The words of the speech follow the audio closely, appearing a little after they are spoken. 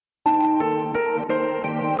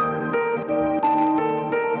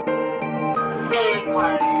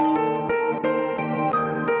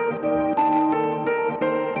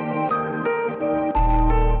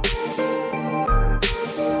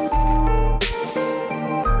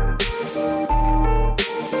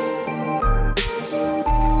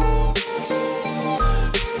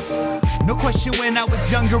No question, when I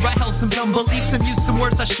was younger, I held some dumb beliefs and used some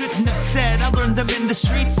words I shouldn't have said. I learned them in the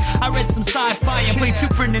streets. I read some sci-fi and played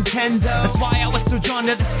Super Nintendo. That's why I was so drawn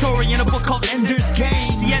to the story in a book called Ender's Game.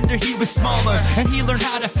 See, Ender, he was smaller, and he learned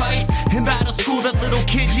how to fight. In battle school, that little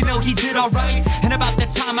kid, you know, he did alright. And about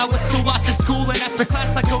that time, I was so lost in school, and after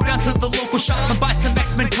class, I go down to the local shop and buy some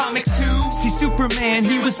X-Men comics too. See, Superman,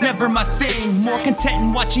 he was never my thing. More content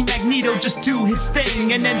in watching Magneto just do his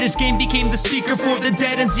thing. And Ender's Game became the speaker for the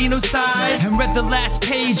dead and Xenocide. And read the last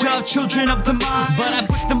page of Children of the Mind. But I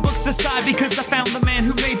put them books aside because I found the man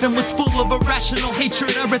who made them was full of irrational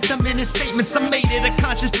hatred. I read them in his statements. I made it a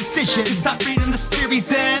conscious decision to stop reading the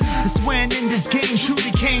series then. That's when Ender's Game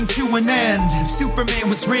truly came to an end. If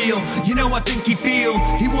Superman was real, you know I think he'd feel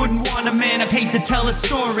he wouldn't want a man of hate to tell his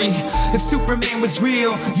story. If Superman was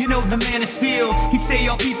real, you know the Man of Steel, he'd say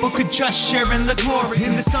all people could just share in the glory.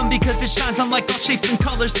 In the sun because it shines on like all shapes and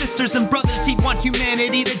colors. Sisters and brothers, he'd want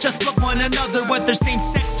humanity to just love one another, whether same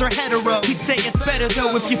sex or hetero. He'd say it's better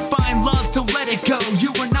though if you find love to let it go. You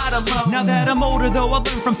are not alone. Now that I'm older though, I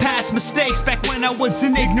learned from past mistakes. Back when I was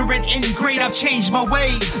an ignorant ingrate, I've changed my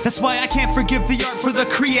ways. That's why I can't forgive the art for the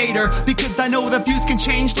creator, because I know the views can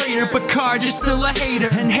change later. But Card is still a hater,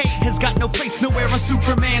 and hate has got no place nowhere on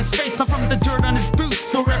Superman's face. Not from the dirt on his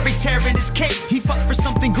boots or every tear in his cape. He fought for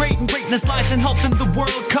something great, and greatness lies in helping the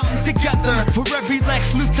world come together. For every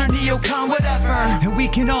Lex Luthor, Neocon, whatever. And we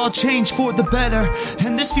can all change for the better.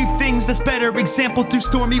 And there's few things that's better. Example through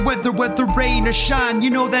stormy weather, whether rain or shine. You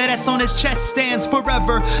know that S on his chest stands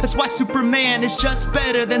forever. That's why Superman is just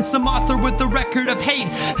better than some author with a record of hate.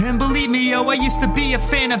 And believe me, yo, I used to be a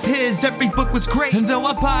fan of his. Every book was great. And though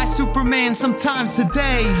I buy Superman sometimes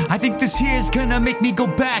today, I think this here's gonna make me go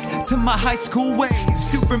back to my high school ways.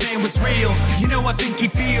 Superman was real, you know I think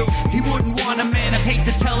he'd feel he wouldn't want a man of hate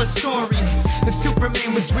to tell his story. If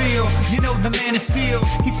Superman was real, you know the Man of Steel,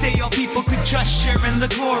 he'd say all people could just share in the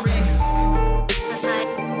glory.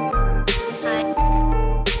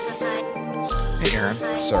 Hey Aaron.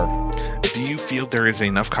 Sir. Do you feel there is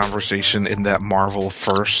enough conversation in that Marvel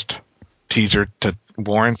first teaser to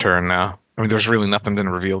warrant or no? I mean, there's really nothing been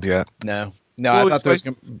revealed yet. No, Well, I thought there was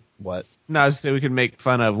gonna... What? No, I was say we could make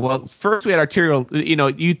fun of. Well, first we had arterial. You know,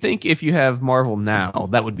 you'd think if you have Marvel now,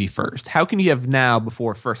 that would be first. How can you have now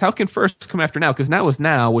before first? How can first come after now? Because now is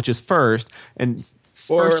now, which is first, and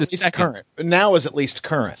Or first at is least second. current. Now is at least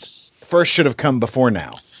current. First should have come before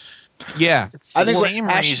now. Yeah, It's I the think same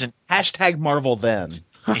reason. Hashtag Marvel then.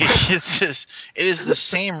 It is the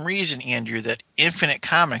same reason, Andrew, that Infinite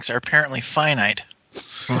Comics are apparently finite.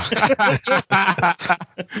 that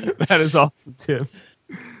is awesome, Tim.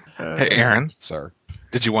 Hey Aaron, Sir.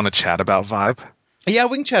 did you want to chat about Vibe? Yeah,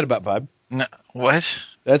 we can chat about Vibe. No, what?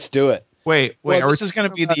 Let's do it. Wait. Well, this is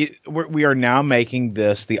going to be we are now making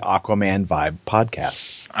this the Aquaman Vibe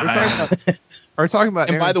podcast. Are we talking about?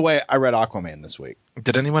 And by Aaron's- the way, I read Aquaman this week.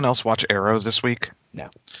 Did anyone else watch Arrow this week?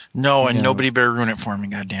 No, and nobody better ruin it for me,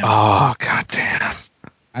 goddamn. Oh, goddamn.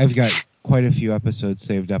 I've got quite a few episodes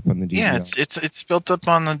saved up on the DVR. Yeah, it's built up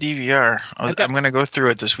on the DVR. I'm going to go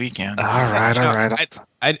through it this weekend. All right.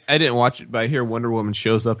 I didn't watch it, but I hear Wonder Woman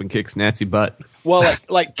shows up and kicks Nancy butt. Well,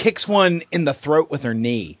 like kicks one in the throat with her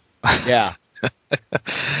knee. Yeah.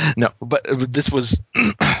 No, but this was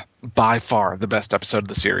by far the best episode of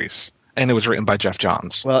the series. And it was written by Jeff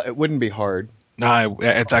Johns. Well, it wouldn't be hard. No,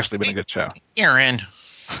 it's actually been a good show. Aaron.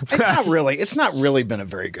 It's not really. It's not really been a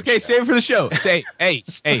very good Okay, show. save it for the show. Say, hey,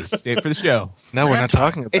 save it for the show. No, we're not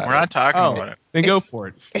talking about We're it. not talking Oh, about it. then go It's- for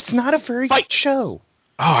it. It's not a very good show.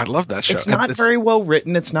 Oh, I love that show. It's not very well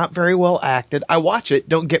written. It's not very well acted. I watch it.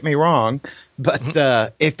 Don't get me wrong.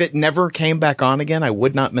 But if it never came back on again, I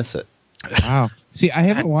would not miss it. Wow. See, I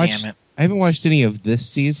haven't God watched. damn it. I haven't watched any of this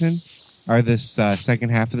season or this second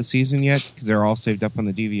half of the season yet because they're all saved up on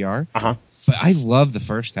the DVR. Uh-huh. But I love the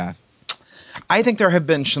first half. I think there have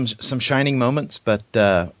been some shining moments, but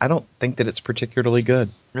I don't think that it's particularly good.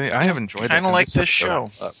 Really, I have enjoyed it. Kinda like this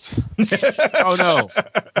episode. Oh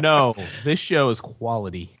no, this show is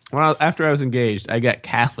quality. After I was engaged, I got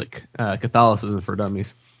Catholicism for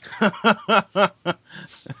Dummies. I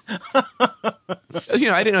didn't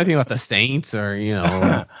know anything about the saints or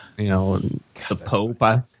the Pope.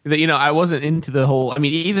 I wasn't into the whole. I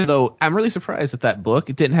mean, even though I'm really surprised that book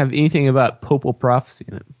it didn't have anything about papal prophecy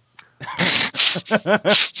in it.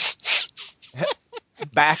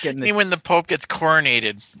 Back in when the Pope gets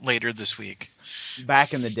coronated later this week.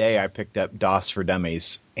 Back in the day, I picked up DOS for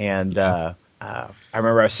Dummies, and I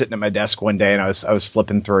remember I was sitting at my desk one day and I was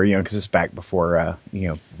flipping through, because it's back before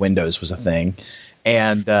Windows was a thing,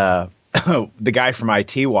 and the guy from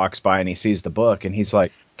IT walks by and he sees the book and he's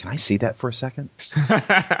like, "Can I see that for a second?"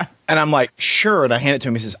 And I'm like, "Sure." And I hand it to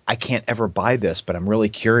him. He says, "I can't ever buy this, but I'm really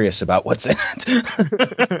curious about what's in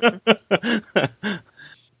it."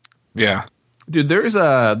 Yeah. Dude, there's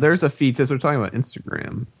a feed, since we're talking about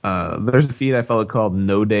Instagram, there's a feed I follow called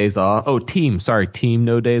No Days Off. Oh, Team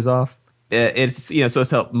No Days Off. It's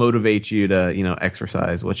supposed to help motivate you to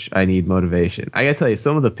exercise, which I need motivation. I gotta tell you,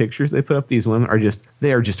 some of the pictures they put up, these women are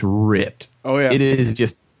just ripped. Oh yeah, it is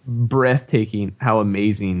just breathtaking how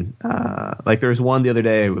amazing. Like there's one the other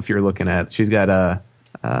day, if you're looking at, she's got a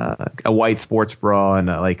white sports bra and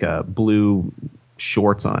a blue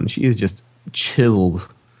shorts on. She is just chiseled.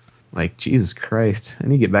 Like, Jesus Christ, I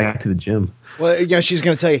need to get back to the gym. Well, she's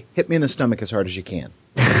going to tell you, hit me in the stomach as hard as you can.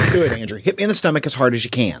 Do it, Andrew. Hit me in the stomach as hard as you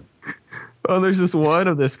can. Oh, there's this one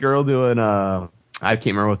of this girl doing, I can't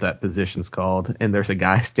remember what that position's called, and there's a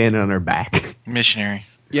guy standing on her back. Missionary.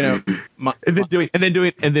 And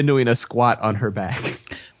then doing a squat on her back.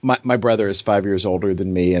 My brother is 5 years older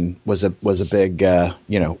than me and was a big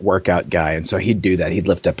workout guy, and so he'd do that. He'd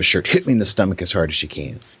lift up his shirt, hit me in the stomach as hard as you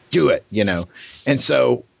can, do it, and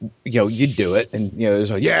so you'd do it, and it was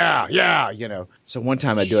like yeah. So one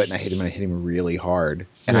time I do it and I hit him really hard,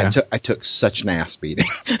 and I took such an ass beating.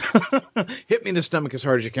 Hit me in the stomach as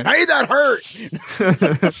hard as you can. Hey, that hurt.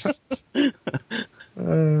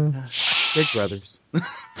 Big brothers.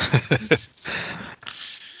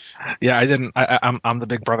 Yeah, I didn't. I'm the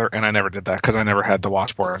big brother, and I never did that because I never had the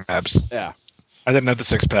washboard and abs. Yeah, I didn't have the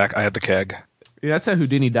six pack. I had the keg. Yeah, that's how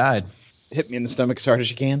Houdini died. Hit me in the stomach as hard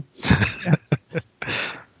as you can.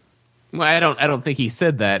 Well, I don't think he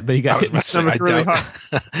said that, but he got hit in the stomach really hard.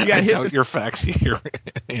 He got hit. Your facts here,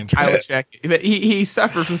 Andrew. I would check. But he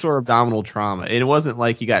suffered some sort of abdominal trauma. It wasn't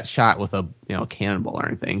like he got shot with a cannonball or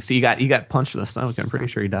anything. So he got punched in the stomach. I'm pretty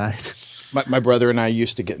sure he died. My brother and I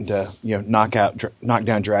used to get into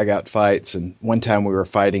knockdown, drag out fights, and one time we were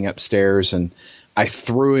fighting upstairs, and I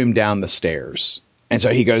threw him down the stairs, and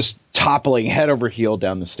so he goes toppling head over heel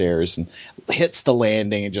down the stairs and hits the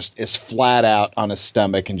landing and just is flat out on his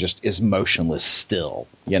stomach and just is motionless still,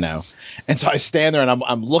 And so I stand there and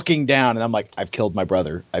I'm looking down and I'm like, I've killed my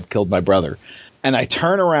brother. And I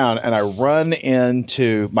turn around and I run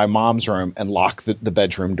into my mom's room and lock the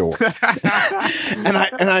bedroom door. and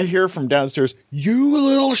I hear from downstairs, "You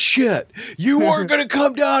little shit! You weren't going to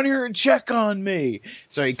come down here and check on me."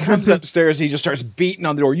 So he comes upstairs and he just starts beating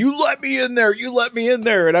on the door. "You let me in there! You let me in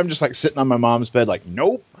there!" And I'm just like sitting on my mom's bed like,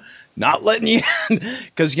 "Nope, not letting you in."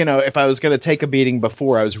 Because if I was going to take a beating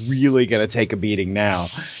before, I was really going to take a beating now.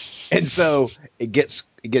 And so it gets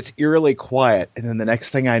eerily quiet, and then the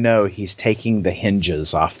next thing I know, he's taking the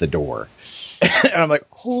hinges off the door. And I'm like,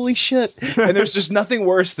 holy shit. And there's just nothing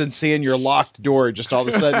worse than seeing your locked door just all of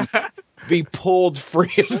a sudden be pulled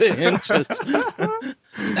free of the hinges.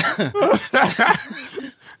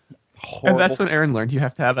 And that's when Aaron learned you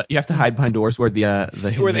have to hide behind doors where the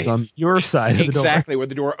hinge is on your side of the door. Exactly, where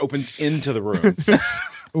the door opens into the room.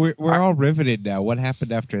 We're all riveted now. What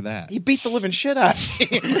happened after that? He beat the living shit out of me.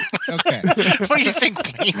 Okay. What do you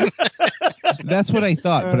think, Blaine? That's what I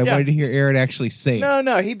thought, but I wanted to hear Aaron actually say it.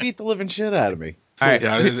 No, he beat the living shit out of me. All right.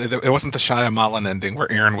 Yeah, it wasn't the Shyamalan ending where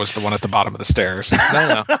Aaron was the one at the bottom of the stairs.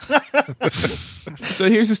 No. So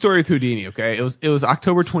here's the story with Houdini, okay? It was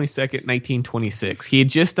October 22nd, 1926. He had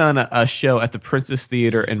just done a show at the Princess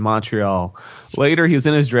Theater in Montreal. Later, he was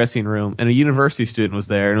in his dressing room, and a university student was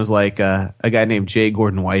there, and it was like a guy named J.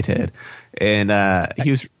 Gordon Whitehead. And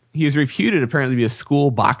he was reputed apparently to be a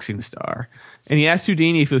school boxing star. And he asked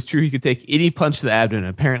Houdini if it was true he could take any punch to the abdomen.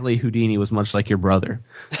 Apparently, Houdini was much like your brother.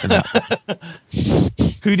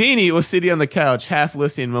 Houdini was sitting on the couch, half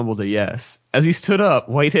listening, and mumbled a yes. As he stood up,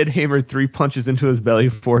 Whitehead hammered 3 punches into his belly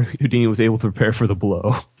before Houdini was able to prepare for the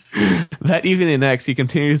blow. That evening and next, he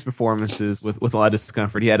continued his performances with a lot of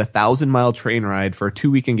discomfort. He had a 1,000-mile train ride for a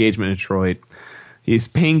 2-week engagement in Detroit. His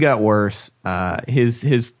pain got worse.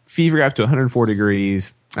 His fever got up to 104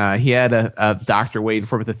 degrees. He had a doctor waiting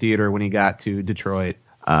for him at the theater when he got to Detroit.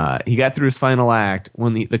 He got through his final act.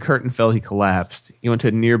 When the curtain fell, he collapsed. He went to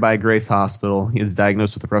a nearby Grace Hospital. He was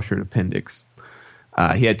diagnosed with a ruptured appendix.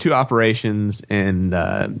 He had 2 operations and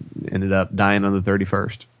ended up dying on the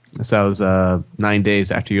 31st. So that was 9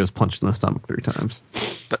 days after he was punched in the stomach 3 times.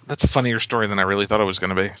 That's a funnier story than I really thought it was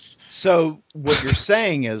going to be. So what you're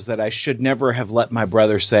saying is that I should never have let my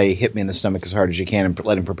brother say, hit me in the stomach as hard as you can and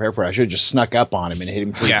let him prepare for it. I should have just snuck up on him and hit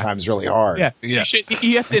him 3 times really hard. Yeah. Yeah.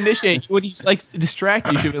 You have to initiate. When he's like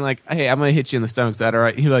distracted, you should be like, hey, I'm going to hit you in the stomach. Is that all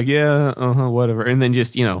right? He'd be like, yeah, whatever. And then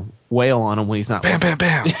just, wail on him when he's not. Bam, bam,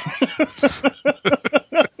 bam.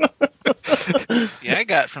 See, I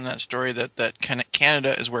got from that story that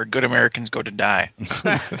Canada is where good Americans go to die.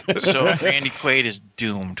 So Randy Quaid is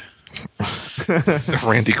doomed.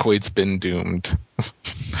 Randy Quaid's been doomed.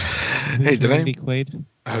 Hey, did Randy Quaid?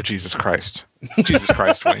 Oh, Jesus Christ. Jesus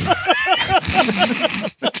Christ, Wayne.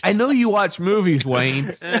 I know you watch movies,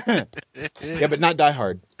 Wayne. Yeah, but not Die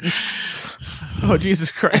Hard. Oh,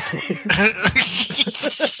 Jesus Christ.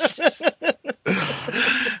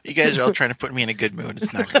 You guys are all trying to put me in a good mood.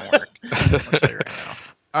 It's not going to work. I'll tell you right now.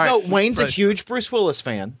 All right. No, Wayne's a huge Bruce Willis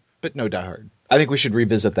fan, but no Die Hard. I think we should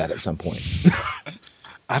revisit that at some point.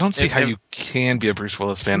 I don't see how you can be a Bruce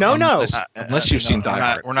Willis fan No. unless you've seen Die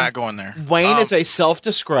Hard. We're not going there. Wayne is a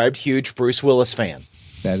self-described huge Bruce Willis fan.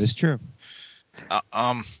 That is true.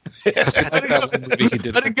 Because I like that one movie he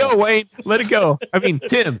did. Let it go, Wayne. Let it go. I mean,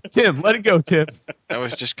 Tim, let it go, Tim. I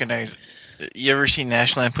was just going to... You ever seen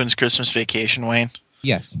National Lampoon's Christmas Vacation, Wayne?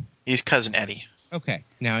 Yes. He's Cousin Eddie. Okay.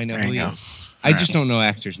 Now I know There who he you go. is. I just don't know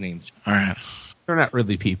actors' names. All right. They're not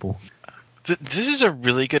really people. This is a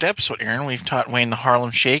really good episode, Aaron. We've taught Wayne the Harlem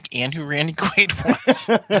Shake and who Randy Quaid was.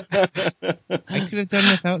 I could have done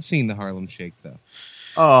without seeing the Harlem Shake, though.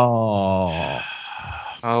 Oh.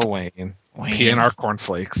 Oh, Wayne. PNR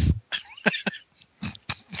cornflakes.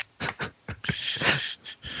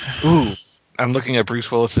 Ooh. I'm looking at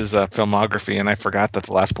Bruce Willis's filmography, and I forgot that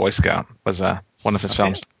The Last Boy Scout was one of his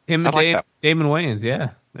films. Him I and like that. Damon Wayans, yeah.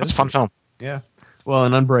 That's a fun film. Yeah. Well,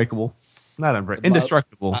 and Unbreakable. Not Unbreakable.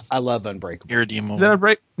 Indestructible. I love Unbreakable. Irredeemable. Is that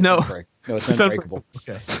Unbreakable? No. No, it's Unbreakable.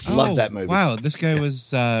 Okay. I love that movie. Wow, this guy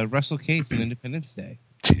was Russell Cates in Independence Day.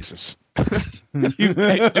 Jesus. Have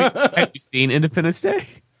you seen Independence Day?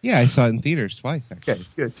 Yeah, I saw it in theaters twice, actually. Okay,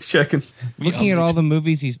 good. Just checking. Looking at all the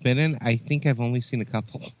movies he's been in, I think I've only seen a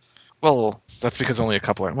couple. Well, that's because only a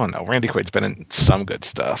couple are... Well, no, Randy Quaid's been in some good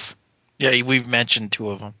stuff. Yeah, we've mentioned 2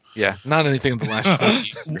 of them. Yeah, not anything in the last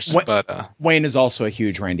 20 years, but... Wayne is also a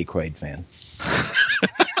huge Randy Quaid fan.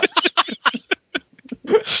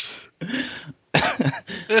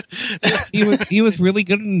 He was really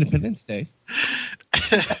good in Independence Day.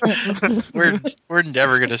 We're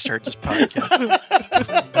never going to start this podcast.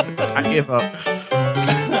 I give up.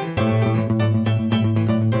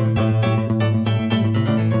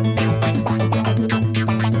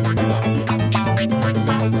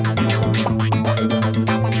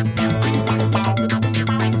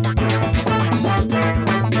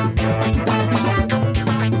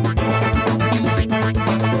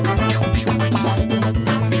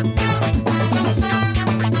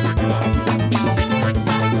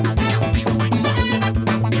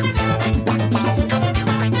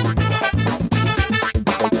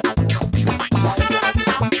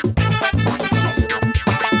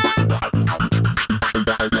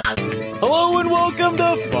 Hello and welcome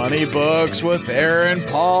to Funny Books with Aaron,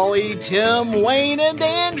 Paulie, Tim, Wayne, and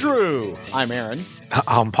Andrew. I'm Aaron.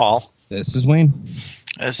 I'm Paul. This is Wayne.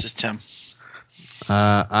 This is Tim.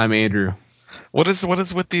 I'm Andrew. What is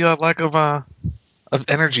with the lack of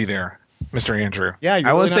energy there, Mr. Andrew? Yeah, you're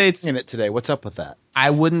I would really say not it's- in it today. What's up with that? I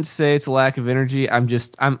wouldn't say it's a lack of energy. I'm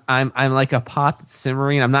like a pot that's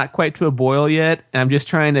simmering. I'm not quite to a boil yet, and I'm just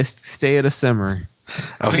trying to stay at a simmer.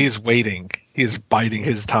 Oh, he's waiting. He's biding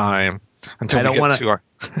his time until I we don't get wanna- to our...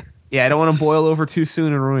 Yeah, I don't want to boil over too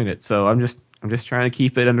soon and ruin it. So I'm just trying to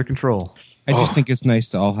keep it under control. I just think it's nice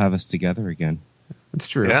to all have us together again. It's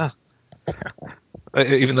true. Yeah.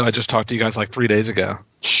 Even though I just talked to you guys like 3 days ago.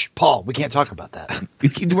 Shh, Paul, we can't talk about that.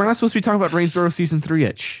 We're not supposed to be talking about Rainsboro season 3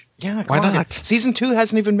 yet. Shh. Yeah, Why come on. not? Season 2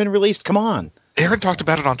 hasn't even been released. Come on. Aaron talked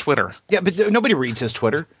about it on Twitter. Yeah, but nobody reads his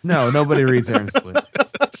Twitter. No, nobody reads Aaron's Twitter.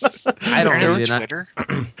 I don't Aaron has read a it.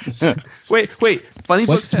 Twitter. Wait. Funny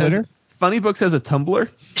What's Twitter? Funny Books has a Tumblr.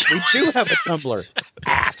 We do have a Tumblr.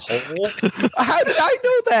 Asshole. How did I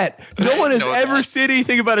know that? No one has know ever that. said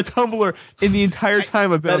anything about a Tumblr in the entire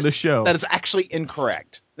time I've been on the show. That is actually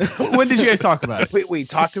incorrect. When did you guys talk about it? We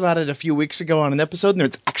talked about it a few weeks ago on an episode, and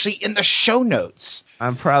it's actually in the show notes.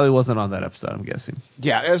 I probably wasn't on that episode, I'm guessing.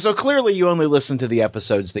 Yeah, so clearly you only listen to the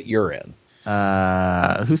episodes that you're in.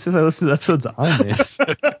 Who says I listen to episodes on this?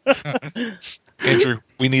 Andrew,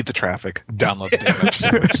 we need the traffic. Download the damn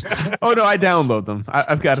episodes. Oh no, I download them.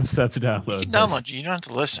 I've got them set to download. You can download. You don't have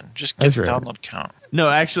to listen. Just get That's the right. download count. No,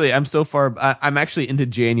 actually, I'm so far. I'm actually into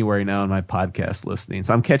January now in my podcast listening,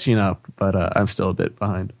 so I'm catching up, but I'm still a bit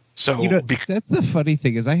behind. So You know, that's the funny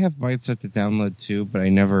thing is I have mine set to download too, but I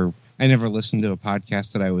never listened to a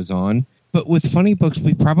podcast that I was on. But with Funny Books,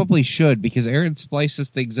 we probably should because Aaron splices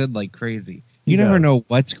things in like crazy. You never know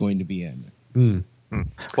what's going to be in.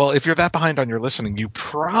 well, if you're that behind on your listening, you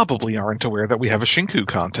probably aren't aware that we have a Shinku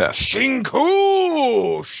contest.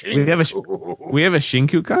 Shinku! We have a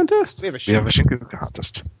Shinku contest. We have a Shinku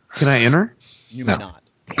contest. Can I enter? You may not.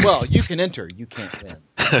 Well, you can enter. You can't win.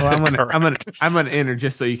 Well, I'm gonna enter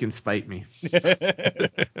just so you can spite me.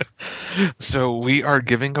 So we are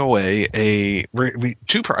giving away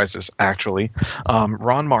two prizes, actually.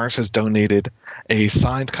 Ron Mars has donated a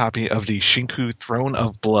signed copy of the Shinku Throne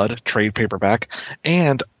of Blood trade paperback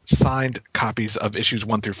and signed copies of issues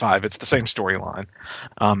 1 through 5. It's the same storyline,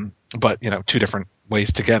 but two different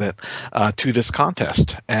ways to get it to this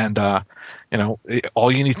contest. And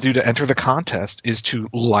all you need to do to enter the contest is to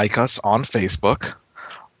like us on Facebook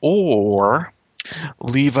or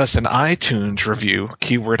leave us an iTunes review,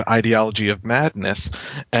 keyword Ideology of Madness,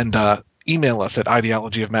 and email us at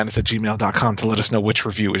ideologyofmadness@gmail.com to let us know which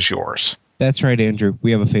review is yours. That's right, Andrew.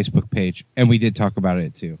 We have a Facebook page, and we did talk about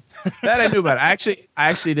it too. That I knew about. I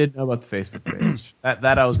actually did know about the Facebook page.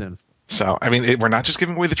 That I was in. So, I mean, we're not just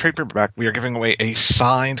giving away the trade paperback. We are giving away a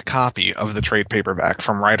signed copy of the trade paperback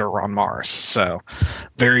from writer Ron Mars. So,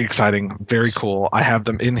 very exciting, very cool. I have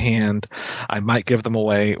them in hand. I might give them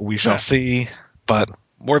away. We shall see. But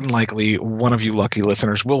more than likely, one of you lucky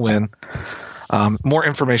listeners will win. More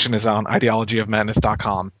information is on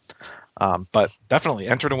ideologyofmadness.com. But definitely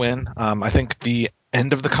enter to win. I think the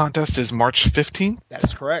end of the contest is March 15th. That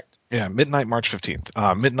is correct. Yeah, midnight March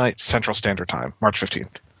 15th. Midnight Central Standard Time, March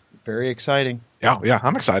 15th. Very exciting. Yeah,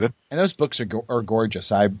 I'm excited. And those books are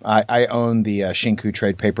gorgeous. I own the Shinku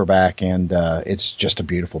trade paperback, and it's just a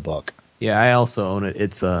beautiful book. Yeah, I also own it.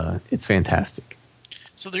 It's fantastic.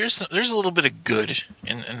 So there's a little bit of good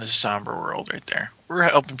in the somber world right there. We're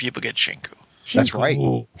helping people get Shinku. That's right.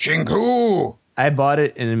 Shinku! I bought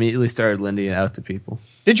it and immediately started lending it out to people.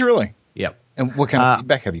 Did you really? Yep. And what kind of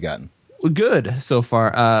feedback have you gotten? Good so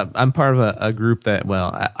far. I'm part of a group that,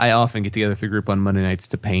 I often get together with the group on Monday nights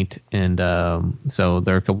to paint, and so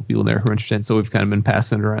there are a couple people there who are interested, so we've kind of been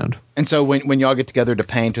passing it around. And so when y'all get together to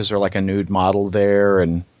paint, is there like a nude model there,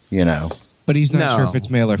 and But he's not No. sure if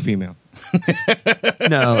it's male or female.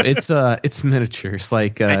 No, it's miniatures,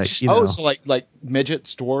 like so like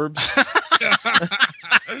midgets, dwarves?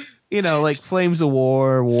 like Flames of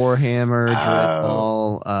War, Warhammer,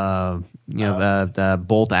 Dreadball, the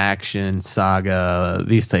Bolt Action, Saga,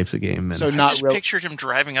 these types of games. So I not just real. pictured him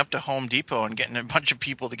driving up to Home Depot and getting a bunch of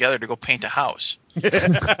people together to go paint a house.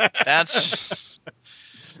 That's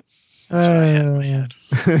what I had in my head.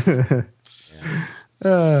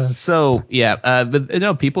 But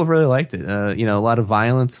no, people have really liked it. A lot of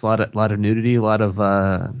violence, a lot of nudity, a lot of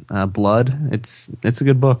blood. It's a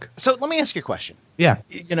good book. So let me ask you a question. Yeah,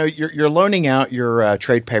 You're loaning out your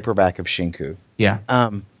trade paperback of Shinku. yeah.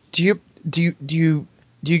 Do you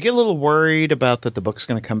get a little worried about that the book's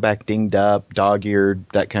going to come back dinged up, dog-eared,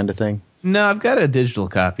 that kind of thing? No, I've got a digital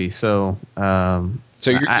copy, so. So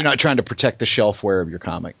you're not trying to protect the shelfware of your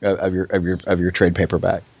comic of your trade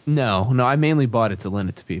paperback. No, I mainly bought it to lend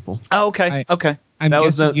it to people. Oh, okay. I'm That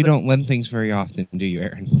was guessing the- you don't lend things very often, do you,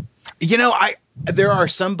 Aaron? There are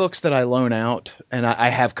some books that I loan out, and I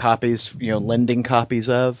have copies, lending copies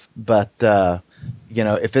of. But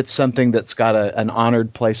if it's something that's got an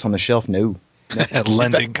honored place on the shelf, no.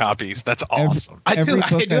 Lending copies. That's awesome. Every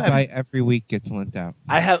book I have- buy every week gets lent out.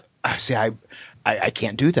 I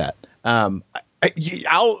can't do that.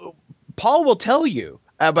 Paul will tell you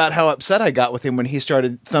about how upset I got with him when he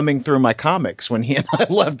started thumbing through my comics when he and I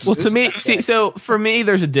left. Well, to me, so for me,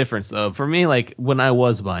 there's a difference though. For me, like when I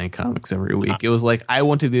was buying comics every week, it was like I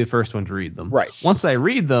want to be the first one to read them. Right. Once I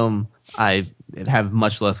read them, I have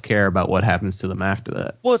much less care about what happens to them after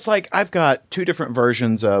that. Well, it's like I've got two different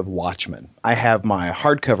versions of Watchmen. I have my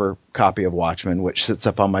hardcover copy of Watchmen, which sits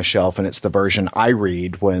up on my shelf, and it's the version I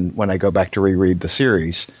read when I go back to reread the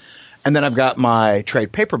series. And then I've got my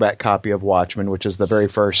trade paperback copy of Watchmen, which is the very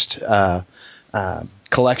first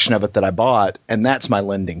collection of it that I bought, and that's my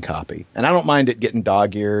lending copy. And I don't mind it getting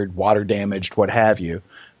dog-eared, water damaged, what have you,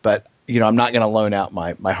 but I'm not going to loan out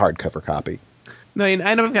my hardcover copy. No,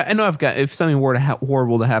 I know I've got. If something were to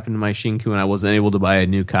horrible to happen to my Shinku and I wasn't able to buy a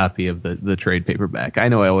new copy of the trade paperback, I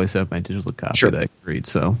know I always have my digital copy that I can read.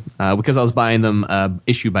 So because I was buying them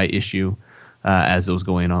issue by issue as it was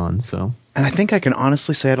going on. So, and I think I can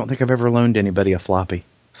honestly say I don't think I've ever loaned anybody a floppy.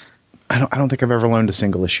 I don't think I've ever loaned a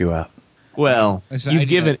single issue out. Well, So you've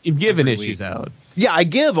given every issues week. out. Yeah, I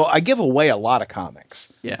give away a lot of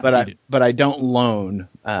comics. Yeah, but I don't loan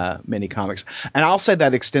many comics, and I'll say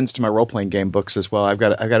that extends to my role playing game books as well. I've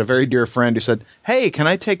got a very dear friend who said, "Hey, can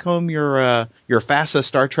I take home your FASA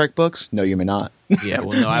Star Trek books?" No, you may not. Yeah,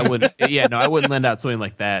 well, no, I wouldn't. Yeah, no, I wouldn't lend out something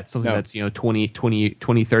like that. Something that's 20,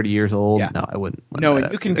 30 years old. Yeah. No, I wouldn't. No,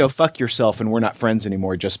 and you can go fuck yourself, and we're not friends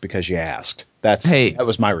anymore just because you asked. That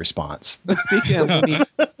was my response.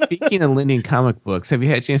 Speaking of lending comic books, have you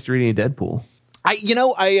had a chance to read any Deadpool?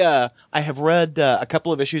 I have read a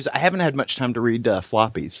couple of issues. I haven't had much time to read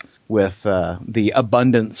floppies with the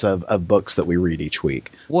abundance of books that we read each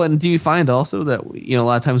week. Well, and do you find also that a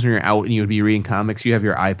lot of times when you're out and you would be reading comics, you have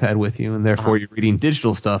your iPad with you, and therefore you're reading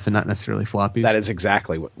digital stuff and not necessarily floppies? That is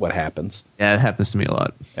exactly what happens. Yeah, it happens to me a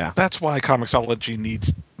lot. Yeah, That's why Comixology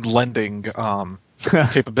needs lending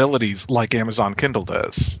capabilities like Amazon Kindle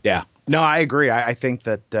does. yeah. No, I agree. I think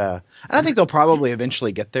that, and I think they'll probably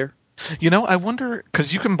eventually get there. I wonder,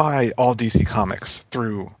 because you can buy all DC Comics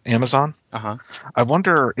through Amazon. Uh-huh. I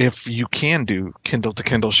wonder if you can do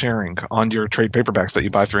Kindle-to-Kindle sharing on your trade paperbacks that you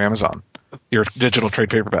buy through Amazon, your digital trade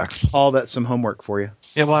paperbacks. Paul, that's some homework for you.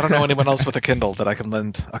 Yeah, well, I don't know anyone else with a Kindle that I can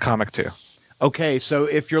lend a comic to. Okay, so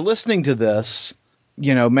if you're listening to this,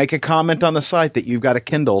 make a comment on the site that you've got a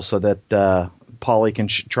Kindle so that Paulie can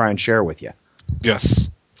try and share with you. Yes.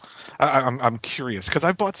 I'm curious because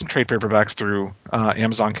I've bought some trade paperbacks through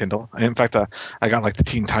Amazon Kindle. In fact, I got like the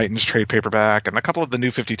Teen Titans trade paperback and a couple of the New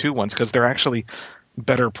 52 ones because they're actually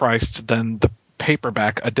better priced than the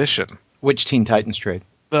paperback edition. Which Teen Titans trade?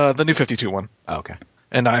 The New 52 one. Oh, okay.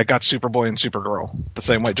 And I got Superboy and Supergirl the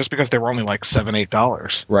same way, just because they were only like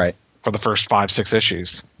 $7-8 Right. for the first 5-6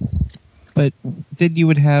 issues. But then you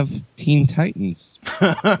would have Teen Titans.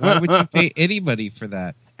 Why would you pay anybody for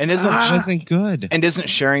that? And It wasn't good. And isn't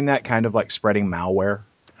sharing that kind of like spreading malware?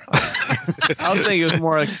 I was thinking it was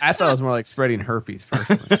more like I thought it was more like spreading herpes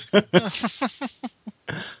personally.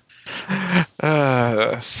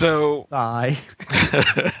 Sigh.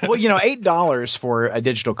 Well, $8 for a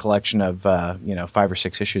digital collection of 5 or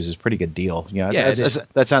 6 issues is a pretty good deal.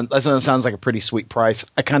 That sounds like a pretty sweet price.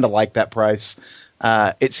 I kind of like that price.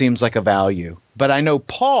 It seems like a value, but I know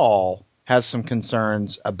Paul has some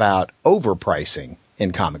concerns about overpricing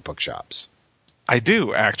in comic book shops. I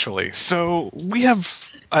do, actually. So we have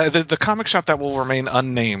the comic shop that will remain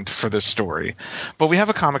unnamed for this story, but we have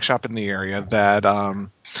a comic shop in the area that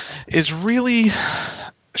is really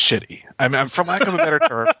shitty. I mean, for lack of a better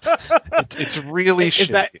term, it's really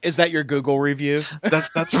shitty. Is that your Google review?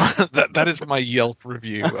 That is my Yelp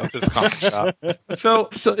review of this comic shop. So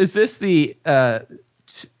is this the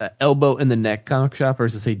elbow in the neck comic shop, or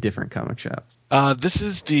is this a different comic shop? This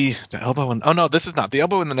is the elbow in. Oh no, this is not the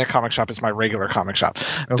elbow in the neck comic shop. Is my regular comic shop.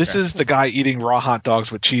 Okay. This is the guy eating raw hot dogs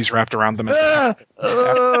with cheese wrapped around them.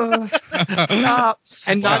 Stop!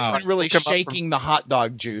 And not Wow. even really shaking the hot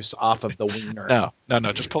dog juice off of the wiener.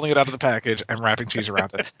 No, just pulling it out of the package and wrapping cheese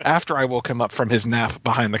around it. After I woke him up from his nap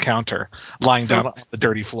behind the counter, lying down on the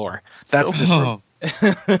dirty floor. That's this room.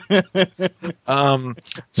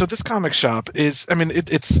 So this comic shop is, I mean,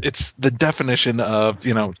 it's the definition of,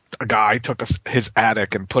 a guy took his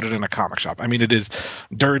attic and put it in a comic shop. I mean, it is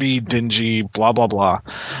dirty, dingy, blah, blah, blah.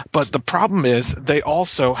 But the problem is they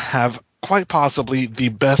also have quite possibly the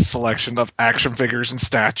best selection of action figures and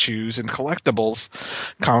statues and collectibles,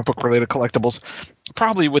 comic book related collectibles,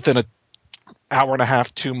 probably within an hour and a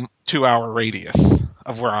half, 2 hour radius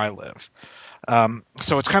of where I live.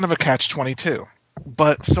 So it's kind of a catch-22.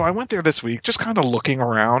 But so I went there this week, just kind of looking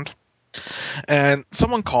around, and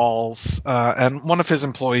someone calls, and one of his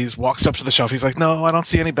employees walks up to the shelf. He's like, "No, I don't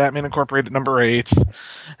see any Batman Incorporated number 8s."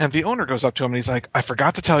 And the owner goes up to him and he's like, "I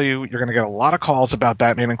forgot to tell you, you're going to get a lot of calls about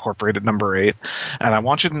Batman Incorporated number 8, and I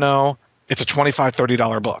want you to know it's a $25,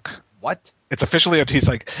 $30 book." What? It's officially up. He's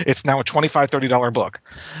like, it's now a $25, $30 book.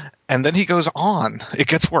 And then he goes on. It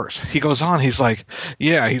gets worse. He goes on. He's like,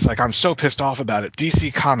 I'm so pissed off about it.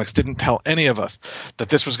 DC Comics didn't tell any of us that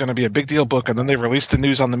this was going to be a big deal book. And then they released the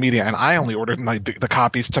news on the media. And I only ordered the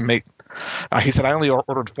copies to make. He said, I only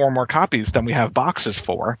ordered 4 more copies than we have boxes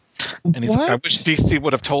for. And he's like, I wish DC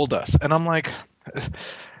would have told us. And I'm like,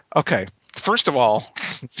 okay, first of all,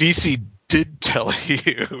 DC did tell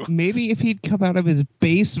you. Maybe if he'd come out of his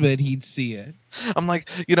basement, he'd see it. I'm like,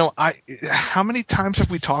 how many times have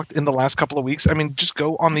we talked in the last couple of weeks? I mean, just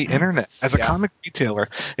go on the internet. As a comic retailer,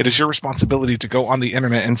 it is your responsibility to go on the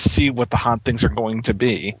internet and see what the hot things are going to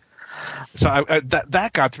be. So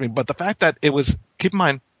that got to me. But the fact that it was, keep in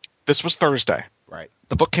mind, this was Thursday. Right.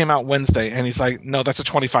 The book came out Wednesday, and he's like, no, that's a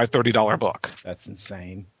 $25, $30 book. That's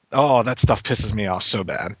insane. Oh, that stuff pisses me off so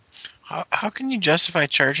bad. How can you justify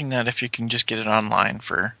charging that if you can just get it online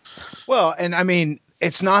for? Well, and I mean,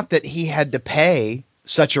 it's not that he had to pay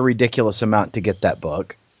such a ridiculous amount to get that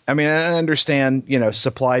book. I mean, I understand,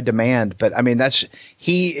 supply demand, but I mean,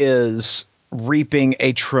 he is reaping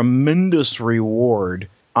a tremendous reward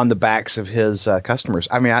on the backs of his customers.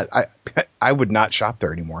 I mean, I would not shop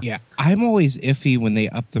there anymore. Yeah, I'm always iffy when they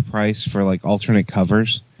up the price for like alternate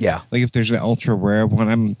covers. Yeah, like if there's an ultra rare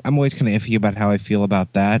one, I'm always kind of iffy about how I feel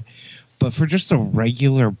about that. But for just a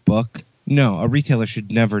regular book, no, a retailer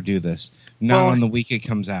should never do this. Not on the week it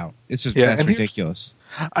comes out. It's just that's ridiculous.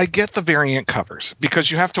 I get the variant covers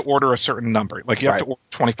because you have to order a certain number. Like you have to order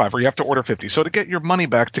 25 or you have to order 50. So to get your money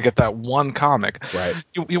back to get that one comic,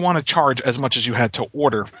 you want to charge as much as you had to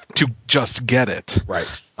order to just get it. Right.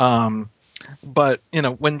 But,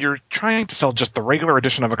 when you're trying to sell just the regular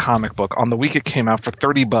edition of a comic book on the week it came out for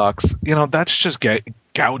 $30, that's just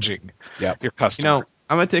gouging your customer.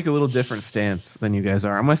 I'm going to take a little different stance than you guys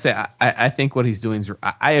are. I'm going to say I think what he's doing is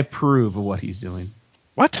I approve of what he's doing.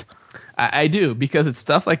 What? I do, because it's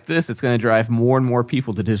stuff like this that's going to drive more and more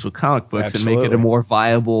people to digital comic books and make it a more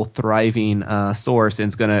viable, thriving source, and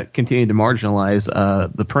it's going to continue to marginalize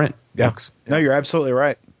the print books. No, you're absolutely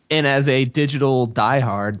right. And as a digital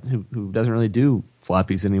diehard who doesn't really do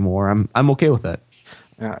floppies anymore, I'm okay with that.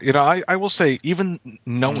 Yeah, I will say, even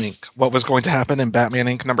knowing what was going to happen in Batman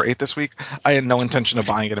Inc. #8 this week, I had no intention of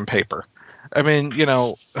buying it in paper. I mean,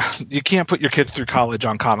 you can't put your kids through college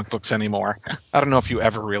on comic books anymore. I don't know if you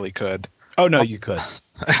ever really could. Oh, no, you could.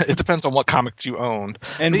 It depends on what comics you owned.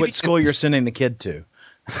 And what school you're sending the kid to.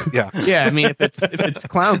 Yeah. Yeah, I mean, if it's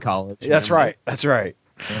clown college. That's right. That's right.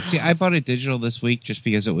 Yeah. See, I bought it digital this week just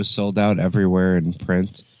because it was sold out everywhere in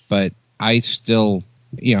print. But I still...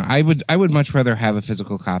 I would much rather have a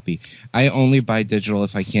physical copy. I only buy digital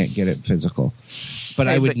if I can't get it physical. But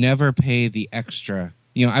I would never pay the extra.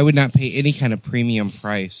 I would not pay any kind of premium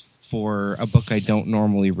price for a book I don't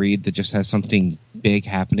normally read that just has something big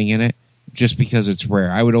happening in it just because it's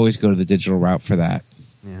rare. I would always go to the digital route for that.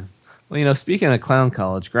 Yeah. Well, speaking of clown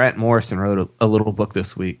college, Grant Morrison wrote a little book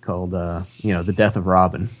this week called, The Death of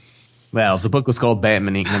Robin. Well, the book was called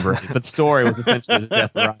Batman Inc. #8, but the story was essentially the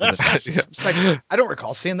death of Robin. It's like, I don't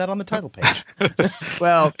recall seeing that on the title page.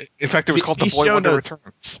 Well, in fact, it was called The Boy Wonder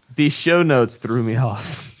Returns. These show notes threw me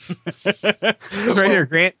off. So right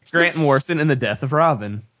here, Grant Morrison and the death of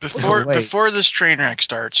Robin. Before this train wreck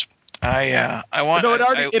starts, I want. No,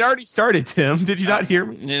 it already started, Tim. Did you not hear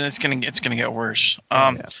me? It's gonna get worse.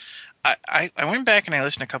 Yeah. I went back and I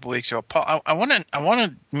listened a couple weeks ago. Paul, I want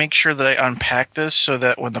to make sure that I unpack this so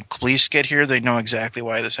that when the police get here, they know exactly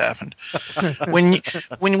why this happened.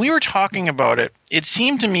 When we were talking about it, it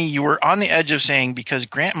seemed to me you were on the edge of saying because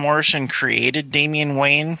Grant Morrison created Damian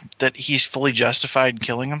Wayne that he's fully justified in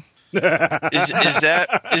killing him. Is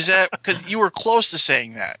that because you were close to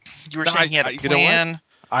saying that? You were saying he had a plan.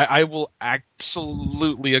 I will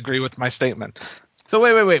absolutely agree with my statement. So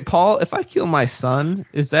wait, Paul, if I kill my son,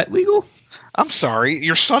 is that legal? I'm sorry,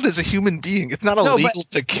 your son is a human being. It's not illegal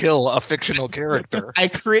to kill a fictional character. I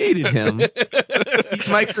created him. He's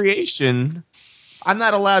my creation. I'm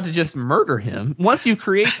not allowed to just murder him. Once you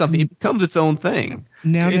create something, it becomes its own thing.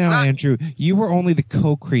 Now, Andrew, you were only the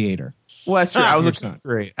co-creator. Well, that's true. I was a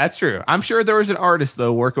co-creator. That's true. I'm sure there was an artist,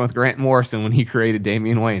 though, working with Grant Morrison when he created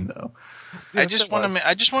Damian Wayne, though. I just want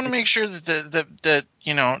to make sure that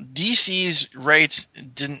DC's rights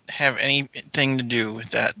didn't have anything to do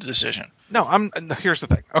with that decision. No, here's the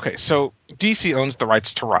thing. Okay, so DC owns the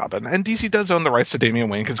rights to Robin, and DC does own the rights to Damian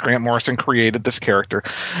Wayne because Grant Morrison created this character.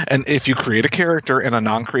 And if you create a character in a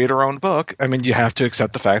non-creator-owned book, I mean, you have to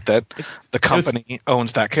accept the fact that the company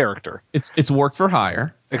owns that character. It's work for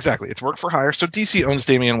hire. Exactly, it's work for hire. So DC owns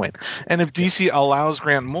Damian Wayne, and if DC allows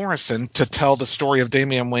Grant Morrison to tell the story of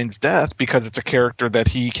Damian Wayne's death because it's a character that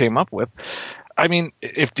he came up with, I mean,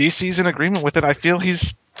 if DC's in agreement with it, I feel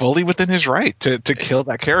he's fully within his right to kill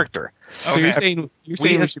that character. So you're saying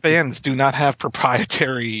we as fans do not have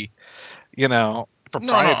proprietary, No,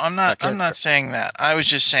 I'm not saying that. I was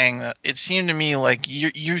just saying that it seemed to me like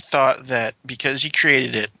you thought that because he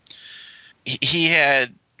created it, he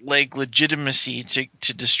had like legitimacy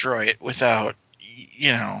to destroy it without,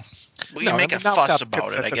 make a fuss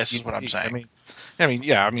about it. I guess is what I'm saying. I mean, I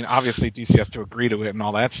mean, obviously DC has to agree to it and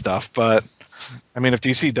all that stuff, but I mean, if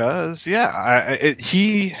DC does,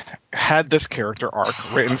 he had this character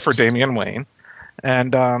arc written for Damian Wayne,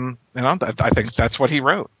 and I think that's what he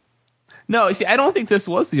wrote. No, see, I don't think this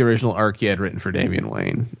was the original arc he had written for Damian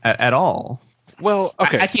Wayne at all. Well,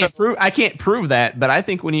 okay, I can't prove that, but I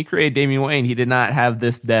think when he created Damian Wayne, he did not have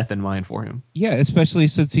this death in mind for him. Yeah, especially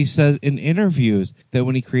since he says in interviews that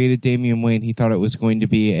when he created Damian Wayne, he thought it was going to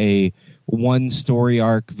be a one story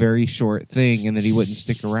arc, very short thing, and that he wouldn't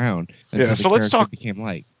stick around until the character became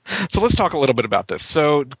like. So let's talk a little bit about this.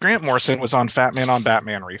 So Grant Morrison was on Fat Man on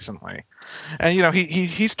Batman recently. And,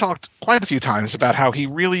 he's talked quite a few times about how he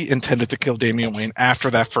really intended to kill Damian Wayne after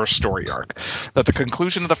that first story arc. That the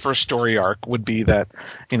conclusion of the first story arc would be that,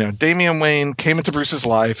 Damian Wayne came into Bruce's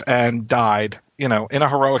life and died, in a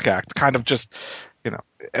heroic act, kind of just,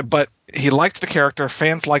 but he liked the character,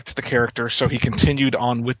 fans liked the character, so he continued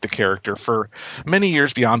on with the character for many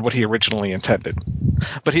years beyond what he originally intended.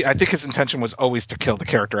 But I think his intention was always to kill the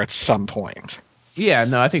character at some point. Yeah,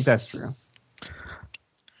 no, I think that's true.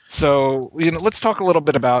 So, let's talk a little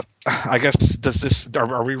bit about, I guess,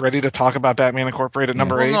 are we ready to talk about Batman Incorporated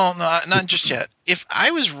number 8? No, not just yet. If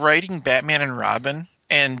I was writing Batman and Robin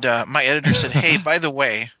and my editor said, hey, by the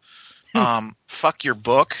way, fuck your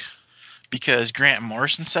book because Grant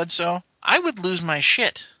Morrison said so, I would lose my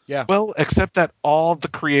shit. Yeah. Well, except that all the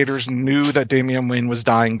creators knew that Damian Wayne was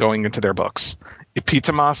dying going into their books. Pete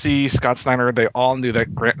Tomasi, Scott Snyder, they all knew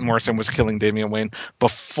that Grant Morrison was killing Damian Wayne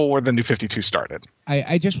before the New 52 started.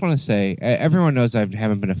 I just want to say, everyone knows I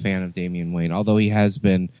haven't been a fan of Damian Wayne, although he has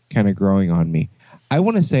been kind of growing on me. I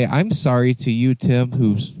want to say I'm sorry to you, Tim,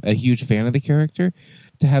 who's a huge fan of the character,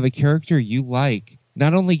 to have a character you like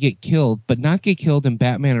not only get killed, but not get killed in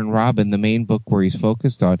Batman and Robin, the main book where he's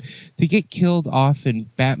focused on, to get killed off in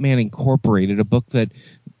Batman Incorporated, a book that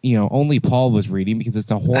only Paul was reading because it's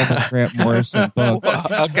a horrible Grant Morrison book,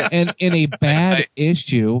 Okay. and in a bad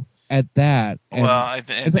issue at that. And well,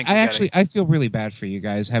 I feel really bad for you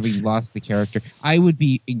guys having lost the character. I would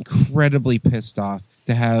be incredibly pissed off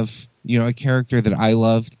to have a character that I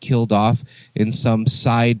loved killed off in some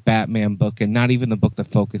side Batman book and not even the book that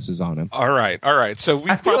focuses on him. All right. So we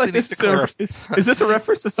I feel like this is this a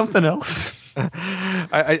reference to something else?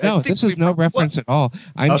 No, this is no reference at all.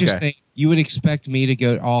 I'm just saying you would expect me to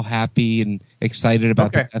go all happy and excited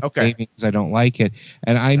about the death of Damian because I don't like it.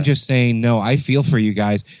 And I'm just saying, no, I feel for you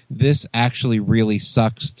guys. This actually really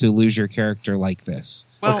sucks to lose your character like this.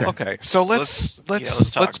 Well, okay. So let's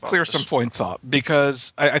clear some points up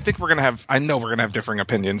because I think we're gonna have differing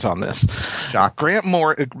opinions on this.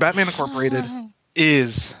 Batman Incorporated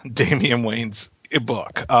is Damian Wayne's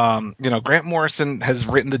book. Grant Morrison has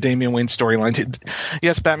written the Damian Wayne storyline.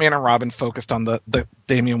 Yes, Batman and Robin focused on the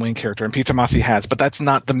Damian Wayne character, and Pete Tomasi has, but that's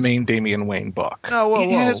not the main Damian Wayne book.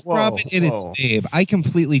 It has Robin in its name. I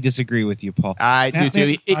completely disagree with you, Paul. I do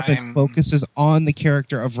too. Robin focuses on the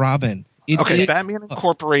character of Robin. Batman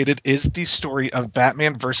Incorporated is the story of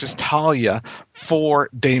Batman versus Talia for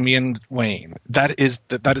Damian Wayne. That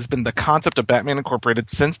has been the concept of Batman Incorporated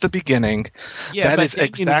since the beginning. Yeah, that is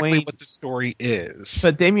exactly what the story is.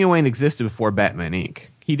 But Damian Wayne existed before Batman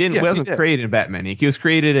Inc. He wasn't created in Batman Inc. He was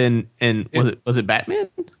created in was it Batman?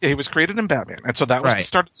 Yeah, he was created in Batman, and so that was the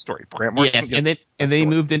start of the story. Grant Morrison, yes, and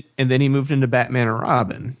then he moved into Batman and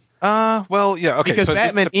Robin. Well, yeah, okay. Because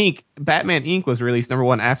Batman Inc. was released number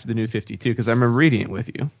 1 after the New 52, because I remember reading it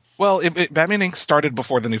with you. Well, Batman Inc. started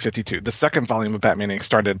before the New 52. The second volume of Batman Inc.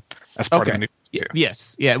 started as part of the New 52.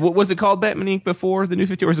 Yes, yeah. Was it called Batman Inc. before the New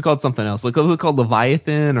 52, or was it called something else? Like, was it called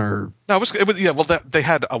Leviathan, or? No, it was. Yeah, well, they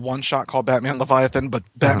had a one-shot called Batman Leviathan, but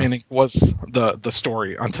Batman Inc. was the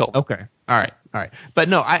story until. Okay, all right. But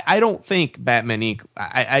no, I don't think Batman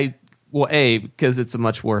Inc. Well, because it's a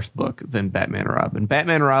much worse book than Batman and Robin.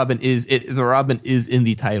 Batman and Robin the Robin is in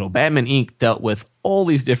the title. Batman Inc. dealt with all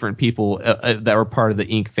these different people that were part of the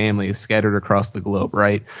Inc. family scattered across the globe,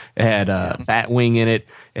 right? It had Batwing in it.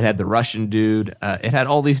 It had the Russian dude. It had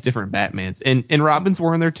all these different Batmans. And Robins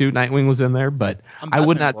were in there too. Nightwing was in there, but I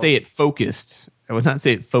would not say it focused. I would not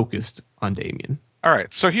say it focused on Damian. All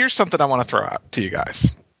right, so here's something I want to throw out to you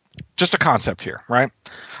guys. Just a concept here, right?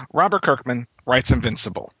 Robert Kirkman writes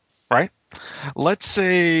Invincible. Right? Let's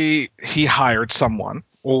say he hired someone,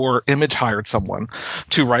 or Image hired someone,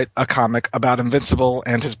 to write a comic about Invincible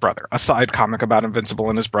and his brother, a side comic about Invincible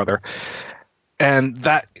and his brother. And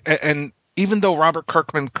even though Robert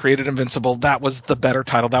Kirkman created Invincible, that was the better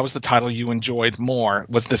title. That was the title you enjoyed more,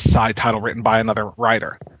 was this side title written by another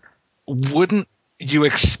writer. Wouldn't you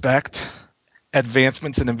expect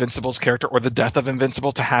advancements in Invincible's character or the death of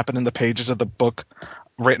Invincible to happen in the pages of the book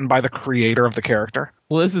written by the creator of the character?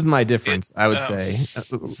 Well, this is my difference, I would say.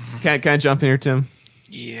 Can I jump in here, Tim?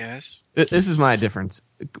 Yes. This is my difference.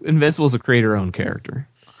 Invincible is a creator-owned character.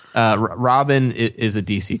 Robin is a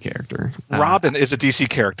DC character. Robin is a DC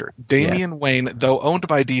character. Damian Wayne, though owned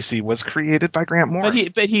by DC, was created by Grant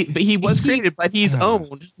Morrison. But he was created, but he's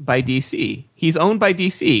owned by DC. He's owned by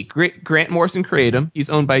DC. Grant Morrison created him. He's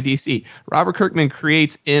owned by DC. Robert Kirkman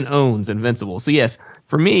creates and owns Invincible. So yes,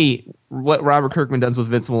 for me, what Robert Kirkman does with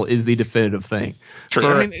Invincible is the definitive thing.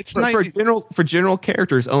 True. For general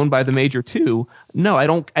characters owned by the major two, no, I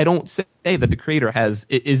don't say that the creator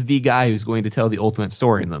is the guy who's going to tell the ultimate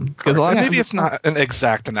story in them. Because maybe it's not an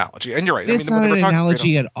exact analogy, and you're right. It's not an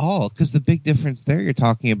analogy at all, because the big difference there you're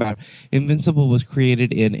talking about, Invincible was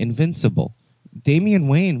created in Invincible. Damian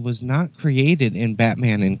Wayne was not created in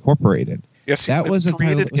Batman Incorporated. Yes, that was a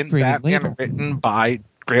title that was created Batman later. written by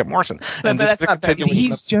Grant Morrison. But that's not Batman. He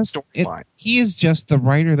is just the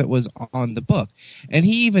writer that was on the book, and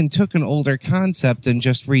he even took an older concept and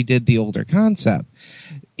just redid the older concept.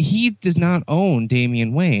 He does not own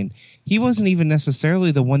Damian Wayne. He wasn't even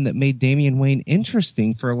necessarily the one that made Damian Wayne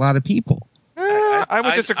interesting for a lot of people. I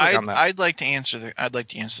would disagree on that. I'd like to answer the.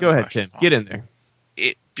 Go ahead, Tim. Get in there.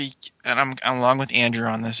 And I'm along with Andrew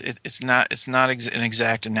on this. It's not an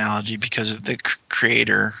exact analogy because of the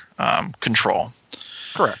creator control.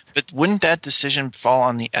 Correct. But wouldn't that decision fall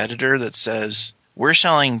on the editor that says we're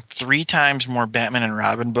selling 3 times more Batman and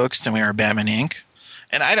Robin books than we are Batman Inc.?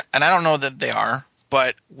 And I don't know that they are,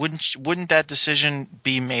 but wouldn't that decision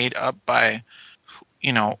be made up by,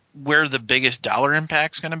 where the biggest dollar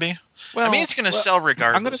impact's going to be? Well, I mean, it's going to sell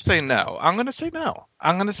regardless. I'm going to say no. I'm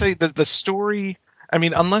going to say that the story. I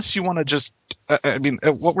mean, unless you want to just.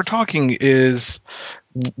 What we're talking is,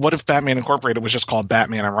 what if Batman Incorporated was just called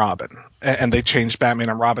Batman and Robin, and they changed Batman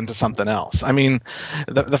and Robin to something else? I mean,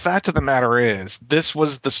 the fact of the matter is, this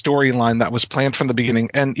was the storyline that was planned from the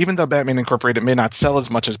beginning. And even though Batman Incorporated may not sell as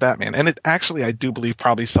much as Batman, and it actually, I do believe,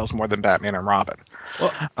 probably sells more than Batman and Robin.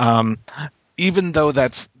 Well, even though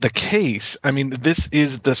that's the case, I mean,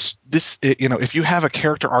 if you have a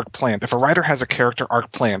character arc planned, if a writer has a character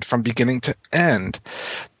arc planned from beginning to end,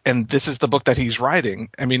 and this is the book that he's writing,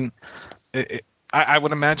 I mean, I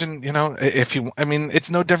would imagine, it's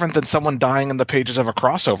no different than someone dying in the pages of a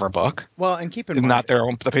crossover book. Well, and keep in mind, not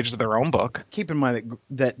the pages of their own book. Keep in mind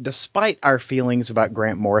that despite our feelings about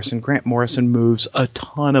Grant Morrison moves a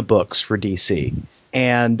ton of books for DC,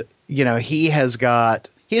 and he has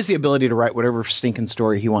the ability to write whatever stinking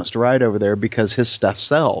story he wants to write over there because his stuff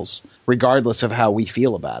sells, regardless of how we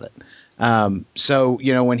feel about it. So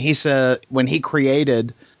when he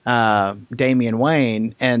created Damian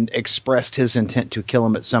Wayne and expressed his intent to kill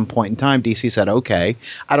him at some point in time, DC said, okay,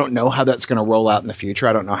 I don't know how that's going to roll out in the future.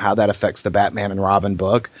 I don't know how that affects the Batman and Robin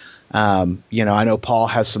book. I know Paul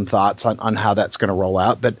has some thoughts on how that's going to roll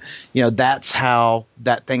out, but that's how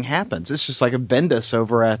that thing happens. It's just like if Bendis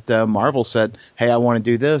over at Marvel said, hey, I want to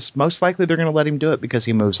do this. Most likely they're going to let him do it because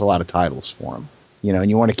he moves a lot of titles for him. And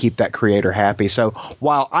you want to keep that creator happy. So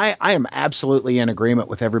while I am absolutely in agreement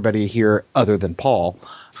with everybody here other than Paul,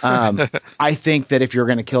 I think that if you're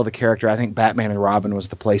going to kill the character, I think Batman and Robin was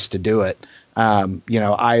the place to do it.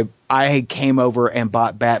 I came over and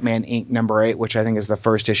bought Batman Inc. number 8, which I think is the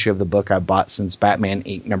first issue of the book I've bought since Batman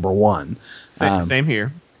Inc. number 1. Same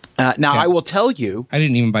here. I will tell you, I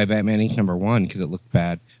didn't even buy Batman Inc. number 1 because it looked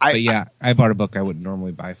bad. I bought a book I wouldn't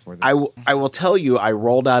normally buy for this. I will tell you, I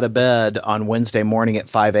rolled out of bed on Wednesday morning at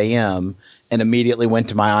 5 a.m. and immediately went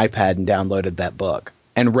to my iPad and downloaded that book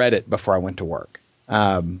and read it before I went to work.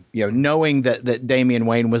 Knowing that Damian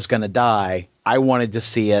Wayne was going to die, I wanted to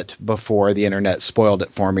see it before the internet spoiled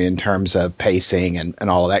it for me in terms of pacing and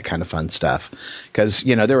all of that kind of fun stuff. Because,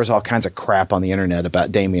 there was all kinds of crap on the internet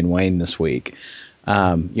about Damian Wayne this week,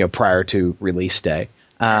 prior to release day.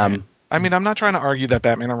 I mean, I'm not trying to argue that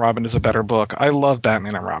Batman and Robin is a better book. I love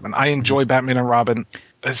Batman and Robin. I enjoy Batman and Robin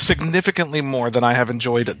significantly more than I have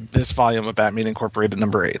enjoyed this volume of Batman Incorporated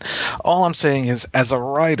number 8. All I'm saying is, as a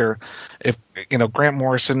writer, if Grant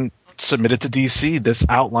Morrison submitted to DC this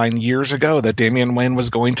outline years ago that Damian Wayne was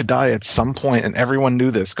going to die at some point, and everyone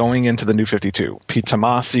knew this going into the New 52. Pete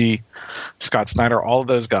Tomasi, Scott Snyder, all of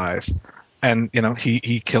those guys. And,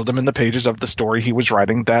 he killed him in the pages of the story he was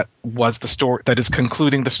writing that was the story that is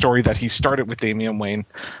concluding the story that he started with Damian Wayne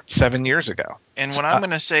 7 years ago. And what I'm going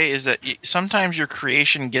to say is that sometimes your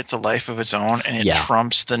creation gets a life of its own and it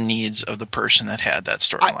trumps the needs of the person that had that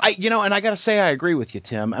storyline. And I got to say I agree with you,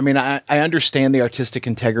 Tim. I mean, I understand the artistic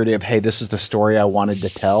integrity of, hey, this is the story I wanted to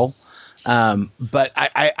tell. But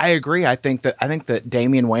I agree. I think that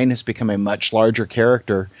Damian Wayne has become a much larger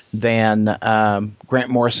character than Grant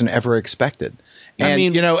Morrison ever expected.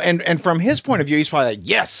 And, and from his point of view, he's probably like,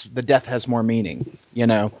 yes, the death has more meaning,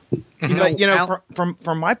 But,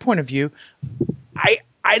 from my point of view,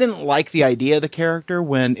 I didn't like the idea of the character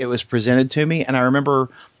when it was presented to me. And I remember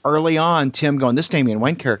early on Tim going, this Damian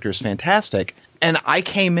Wayne character is fantastic. And I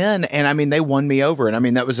came in and, they won me over.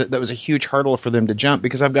 And that was a huge hurdle for them to jump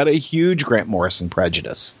because I've got a huge Grant Morrison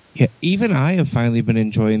prejudice. Yeah, even I have finally been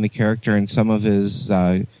enjoying the character and some of his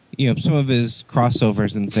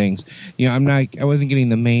crossovers and things. I wasn't getting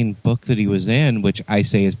the main book that he was in, which I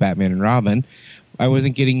say is Batman and Robin. I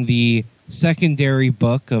wasn't getting the secondary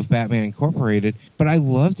book of Batman Incorporated, but I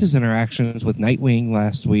loved his interactions with Nightwing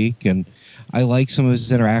last week, and I like some of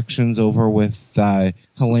his interactions over with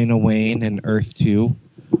Helena Wayne and Earth 2.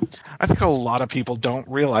 I think a lot of people don't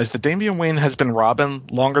realize that Damian Wayne has been Robin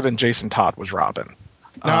longer than Jason Todd was Robin.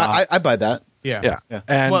 No, I buy that. Yeah.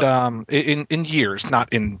 And in years,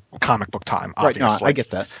 not in comic book time, obviously. Right, no, I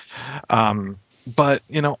get that. But,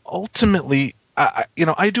 ultimately,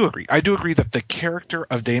 I do agree. I do agree that the character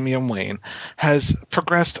of Damian Wayne has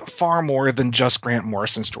progressed far more than just Grant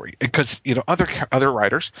Morrison's story. Because, other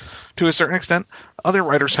writers, to a certain extent, other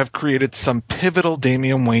writers have created some pivotal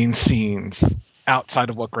Damian Wayne scenes outside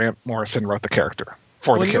of what Grant Morrison wrote the character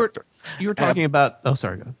for the character. You were talking about... Oh,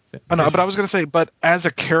 sorry. Go ahead. No, but I was going to say, but as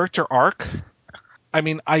a character arc,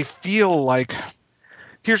 I feel like...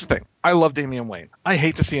 Here's the thing. I love Damian Wayne. I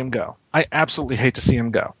hate to see him go. I absolutely hate to see him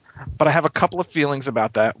go. But I have a couple of feelings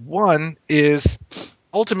about that. One is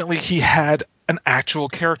ultimately he had an actual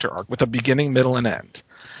character arc with a beginning, middle, and end.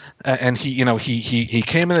 And he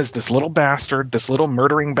came in as this little bastard, this little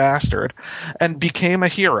murdering bastard, and became a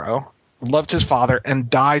hero, loved his father,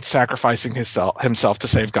 and died sacrificing himself to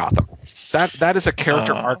save Gotham. That is a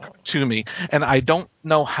character arc to me, and I don't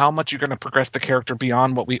know how much you're going to progress the character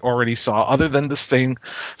beyond what we already saw, other than the same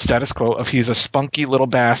status quo of he's a spunky little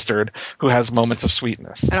bastard who has moments of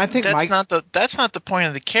sweetness. And I think that's not the point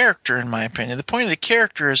of the character, in my opinion. The point of the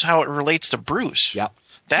character is how it relates to Bruce. Yep.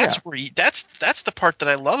 That's the part that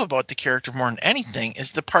I love about the character more than anything,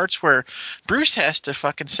 is the parts where Bruce has to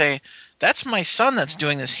fucking say, that's my son that's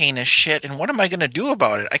doing this heinous shit, and what am I going to do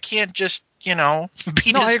about it? I can't just, beat I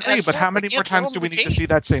agree, but how many more times do we need to see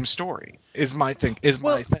that same story? Is my thing. I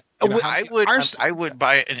would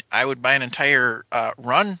buy an entire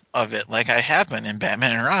run of it, like I have been in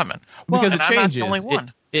Batman and Robin. Because it changes. I'm not the only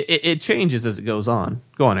one. It changes as it goes on.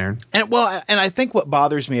 Go on, Aaron. And I think what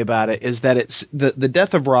bothers me about it is that it's the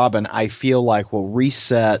death of Robin, I feel like, will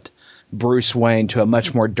reset Bruce Wayne to a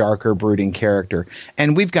much more darker, brooding character.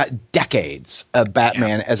 And we've got decades of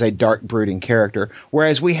Batman as a dark, brooding character,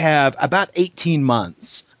 whereas we have about 18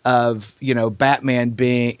 months of, Batman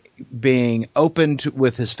being open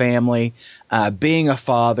with his family, being a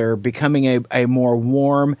father, becoming a more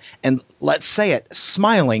warm and, let's say it,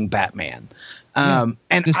 smiling Batman. And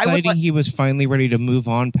deciding he was finally ready to move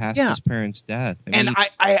on past his parents' death.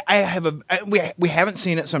 We haven't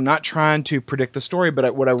seen it, so I'm not trying to predict the story,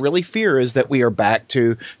 but what I really fear is that we are back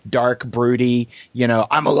to dark, broody,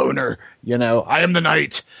 I'm a loner, I am the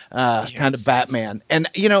night, kind of Batman. And,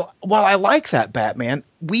 while I like that Batman,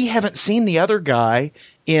 we haven't seen the other guy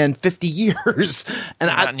in 50 years. And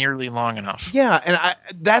not nearly long enough. Yeah, and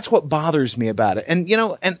that's what bothers me about it. And,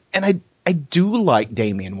 I do like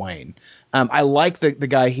Damian Wayne. I like the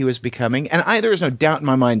guy he was becoming, and there is no doubt in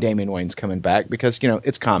my mind Damian Wayne's coming back because,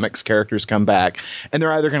 it's comics, characters come back, and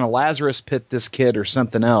they're either going to Lazarus Pit this kid or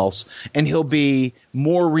something else, and he'll be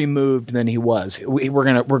more removed than he was.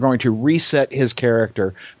 We're going to reset his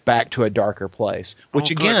character back to a darker place, which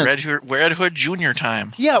again, Red Hood Jr.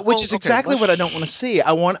 time. Yeah, which is exactly what I don't want to see.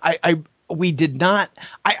 We did not.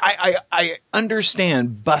 I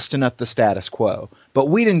understand busting up the status quo, but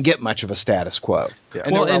we didn't get much of a status quo. Yeah.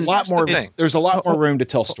 And there's a lot more room to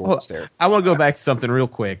tell stories there. I want to go back to something real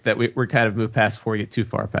quick that we're kind of moved past before we get too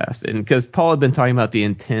far past it. And because Paul had been talking about the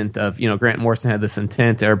intent of, Grant Morrison had this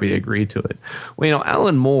intent, everybody agreed to it. Well,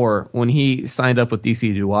 Alan Moore, when he signed up with DC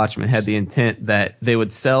to do Watchmen, had the intent that they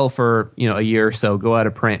would sell for, a year or so, go out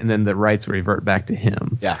of print, and then the rights would revert back to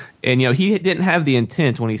him. Yeah. And, he didn't have the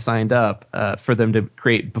intent when he signed up for them to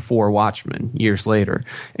create before Watchmen years later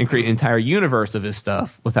and create an entire universe of his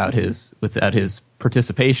stuff without his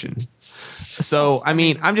participation. So,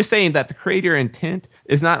 I'm just saying that the creator intent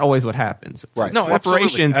is not always what happens. Right. No,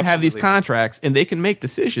 corporations have these contracts and they can make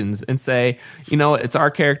decisions and say, it's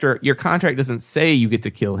our character. Your contract doesn't say you get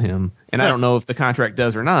to kill him. And I don't know if the contract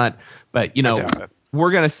does or not, but,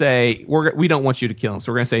 we're going to say we don't want you to kill him,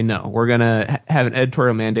 so we're going to say no. We're going to have an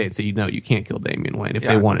editorial mandate say you can't kill Damian Wayne if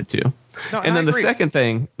they wanted to. No, and then the agree. second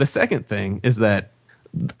thing is that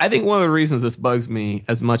I think one of the reasons this bugs me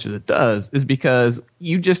as much as it does is because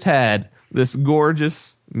you just had this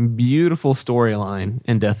gorgeous, beautiful storyline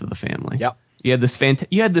in Death of the Family. Yep. You had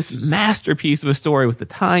this masterpiece of a story with the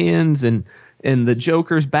tie-ins and the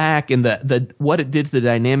Joker's back and the what it did to the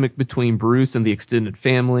dynamic between Bruce and the extended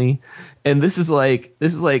family. And this is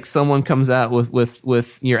like someone comes out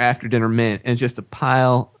with your after dinner mint and it's just a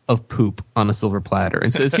pile of poop on a silver platter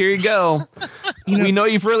and says, "Here you go. We know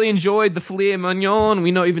you've really enjoyed the filet mignon.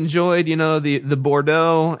 We know you've enjoyed, the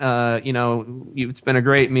Bordeaux. It's been a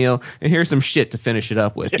great meal. And here's some shit to finish it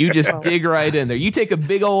up with. You just dig right in there. You take a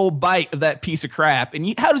big old bite of that piece of crap.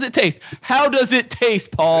 And how does it taste? How does it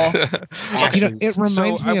taste, Paul?" It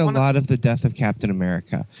reminds me a lot of the Death of Captain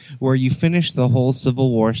America, where you finish the whole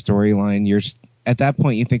Civil War storyline. You're at that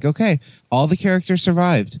point you think, okay, all the characters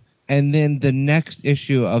survived. And then the next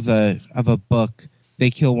issue of a book, they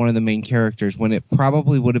kill one of the main characters when it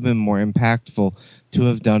probably would have been more impactful to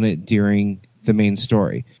have done it during the main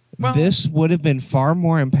story. Well, this would have been far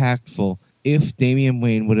more impactful if Damian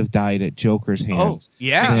Wayne would have died at Joker's hands. Oh,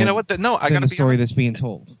 yeah. Than, you know what? No, I got the story that's being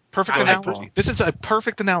told. Perfect analogy. This is a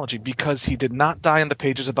perfect analogy because he did not die in the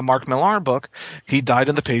pages of the Mark Millar book. He died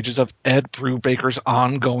in the pages of Ed Brubaker's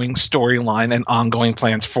ongoing storyline and ongoing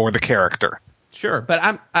plans for the character. Sure,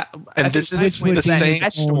 but this is the same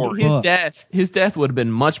story. His death would have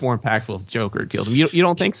been much more impactful if Joker had killed him. You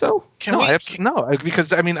don't think so?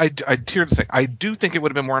 Because I mean, here's the thing. I do think it would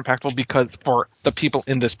have been more impactful because for the people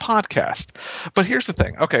in this podcast. But here's the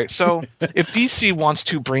thing. Okay, so if DC wants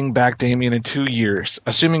to bring back Damian in 2 years,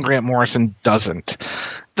 assuming Grant Morrison doesn't,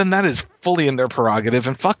 then that is fully in their prerogative,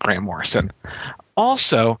 and fuck Grant Morrison.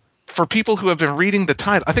 Also, for people who have been reading the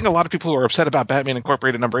title, I think a lot of people who are upset about Batman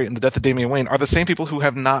Incorporated #8 and the death of Damian Wayne are the same people who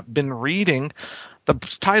have not been reading the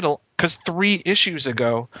title because 3 issues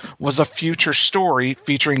ago was a future story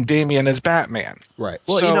featuring Damian as Batman. Right.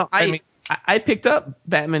 Well, so, I picked up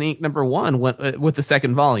Batman Inc. #1 with the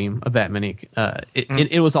second volume of Batman Inc.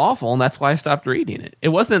 It was awful, and that's why I stopped reading it. It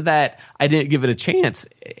wasn't that I didn't give it a chance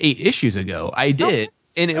 8 issues ago. I did,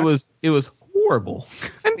 and it was horrible.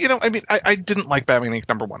 And I didn't like Batman Inc.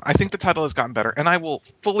 #1. I think the title has gotten better, and I will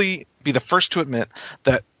fully be the first to admit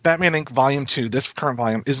that Batman Inc. Volume 2, this current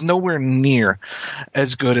volume, is nowhere near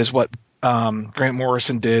as good as what Grant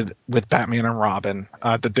Morrison did with Batman and Robin,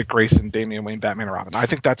 the Dick Grayson, Damian Wayne Batman and Robin. I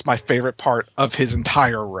think that's my favorite part of his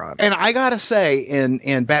entire run. And I gotta say,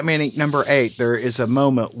 in Batman Inc. #8, there is a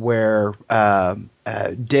moment where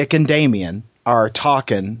Dick and Damian are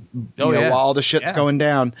talking, while all the shit's going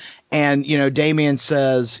down. And, Damian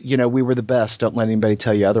says, we were the best. Don't let anybody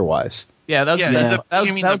tell you otherwise. Yeah, that was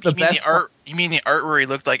the best part. You mean the art where he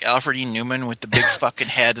looked like Alfred E. Newman with the big fucking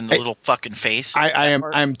head and the little fucking face?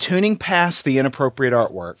 I'm tuning past the inappropriate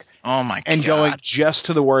artwork. Oh my god! And going just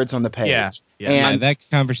to the words on the page. Yeah, that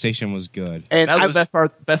conversation was good. And that was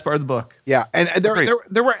the best part of the book. Yeah, and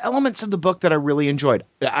there were elements of the book that I really enjoyed.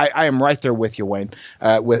 I am right there with you, Wayne.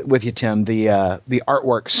 With you, Tim. The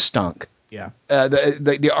artwork stunk. Yeah.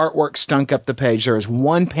 The artwork stunk up the page. There was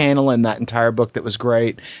one panel in that entire book that was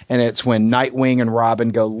great, and it's when Nightwing and Robin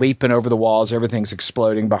go leaping over the walls. Everything's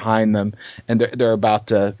exploding behind them, and they're about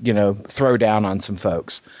to, throw down on some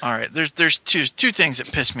folks. All right. There's two things that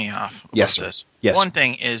piss me off about this. Yes. One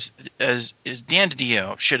thing is Dan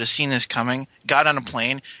DiDio should have seen this coming, got on a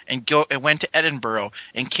plane, and went to Edinburgh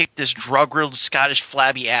and kicked this drug-riddled Scottish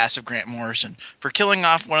flabby ass of Grant Morrison for killing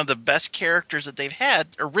off one of the best characters that they've had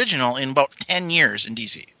original in about 10 years in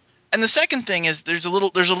DC. And the second thing is there's a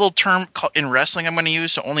little term in wrestling I'm going to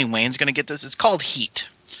use, so only Wayne's going to get this. It's called heat.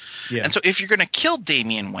 Yeah. And so if you're going to kill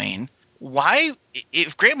Damian Wayne, why,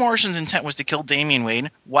 if Grant Morrison's intent was to kill Damian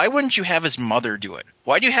Wayne, why wouldn't you have his mother do it?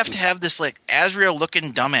 Why do you have to have this like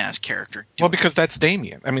Azrael-looking dumbass character? Well, because that's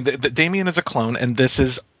Damian. I mean, the Damian is a clone, and this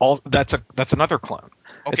is that's another clone.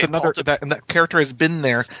 Okay, it's another and that character has been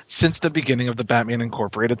there since the beginning of the Batman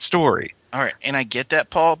Incorporated story. All right, and I get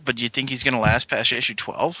that, Paul, but do you think he's going to last past issue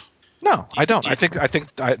 12? No, I don't. I think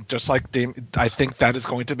just like Damian, I think that is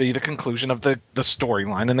going to be the conclusion of the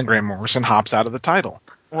storyline, and then Grant Morrison hops out of the title.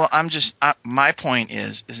 Well, my point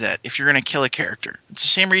is that if you're going to kill a character, it's the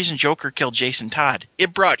same reason Joker killed Jason Todd.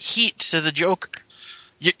 It brought heat to the Joker.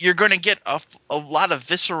 You're going to get a lot of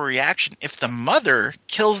visceral reaction if the mother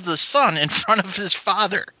kills the son in front of his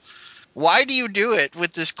father. Why do you do it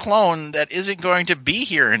with this clone that isn't going to be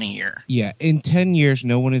here in a year? Yeah, in 10 years,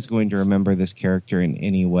 no one is going to remember this character in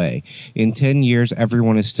any way. In 10 years,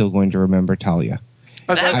 everyone is still going to remember Talia.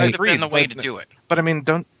 That would have been the way to do it. But I mean,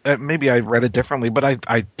 maybe I read it differently, but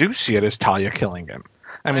I do see it as Talia killing him.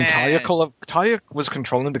 I mean, Talia was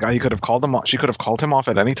controlling the guy. He could have called him off. She could have called him off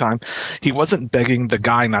at any time. He wasn't begging the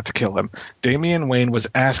guy not to kill him. Damian Wayne was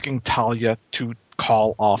asking Talia to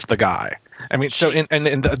call off the guy. I mean, so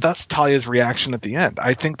and that's Talia's reaction at the end.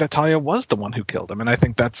 I think that Talia was the one who killed him, and I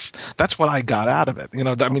think that's what I got out of it. You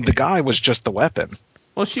know, I mean, the guy was just the weapon.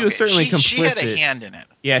 Well, she was certainly complicit. She had a hand in it.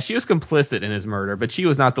 Yeah, she was complicit in his murder, but she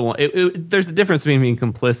was not the one. There's a difference between being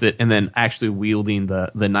complicit and then actually wielding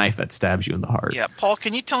the knife that stabs you in the heart. Yeah, Paul,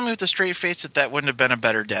 can you tell me with a straight face that wouldn't have been a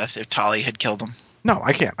better death if Talia had killed him? No,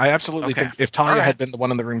 I can't. I absolutely think if Talia had been the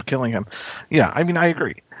one in the room killing him, yeah, I mean, I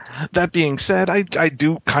agree. That being said, I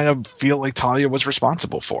do kind of feel like Talia was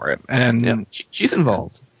responsible for it, and yeah, she's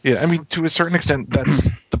involved. Yeah, I mean, to a certain extent,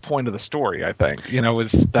 that's the point of the story, I think, you know,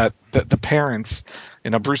 is that the parents, you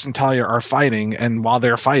know, Bruce and Talia are fighting, and while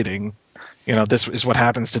they're fighting, you know, this is what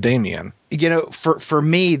happens to Damian. You know, for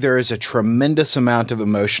me, there is a tremendous amount of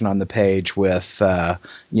emotion on the page with, you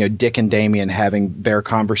know, Dick and Damian having their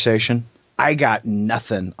conversation. I got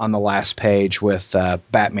nothing on the last page with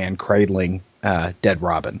Batman cradling dead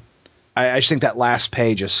Robin. I just think that last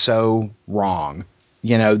page is so wrong,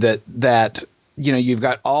 you know, that you know, you've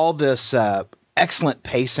got all this excellent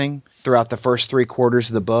pacing throughout the first 3 quarters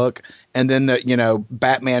of the book, and then you know,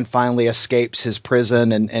 Batman finally escapes his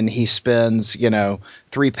prison, and he spends, you know,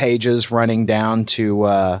 3 pages running down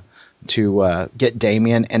to get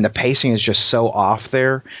Damian, and the pacing is just so off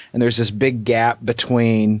there, and there's this big gap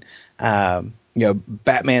between you know,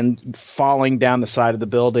 Batman falling down the side of the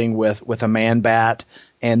building with a man bat,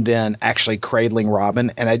 and then actually cradling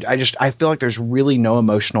Robin. And I feel like there's really no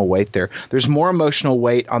emotional weight there. There's more emotional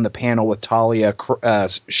weight on the panel with Talia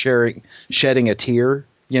shedding a tear,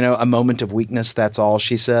 you know, a moment of weakness, that's all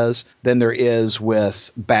she says, than there is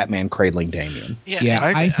with Batman cradling Damian. Yeah,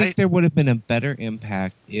 I think there would have been a better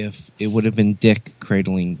impact if it would have been Dick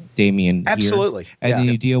cradling Damian. Absolutely. Here, and then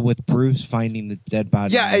you deal with Bruce finding the dead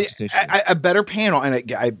body. Yeah, a better panel.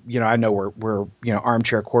 And I know we're you know,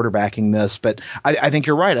 armchair quarterbacking this, but I think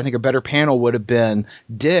you're right. I think a better panel would have been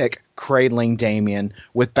Dick cradling Damian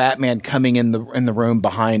with Batman coming in the room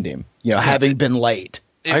behind him, you know, having been late.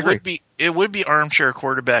 It would be armchair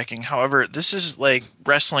quarterbacking. However, this is like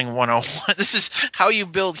wrestling 101. This is how you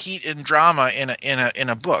build heat and drama in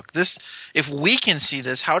a book. This, if we can see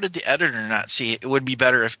this, how did the editor not see it? It would be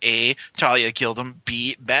better if A, Talia killed him,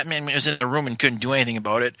 B, Batman was in the room and couldn't do anything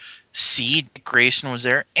about it, C, Dick Grayson was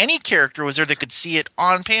there. Any character was there that could see it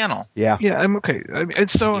on panel. Yeah, I'm okay. I mean, and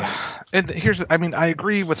so, and here's, I mean, I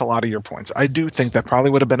agree with a lot of your points. I do think that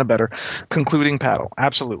probably would have been a better concluding panel.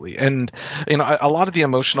 Absolutely. And, you know, a lot of the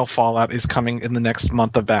emotional fallout is coming in the next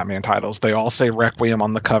month of Batman titles. They all say Requiem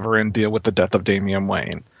on the cover and deal with the death of Damian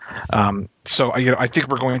Wayne. So, you know, I think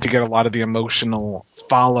we're going to get a lot of the emotional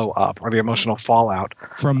follow-up or the emotional fallout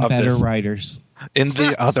from better writers in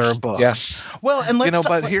the other books. Yes. Well, and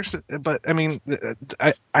let's but I mean,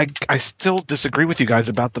 I still disagree with you guys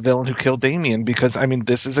about the villain who killed Damian, because I mean,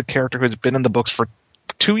 this is a character who's been in the books for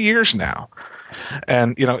 2 years now,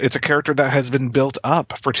 and you know, it's a character that has been built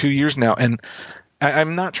up for 2 years now, and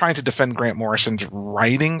I'm not trying to defend Grant Morrison's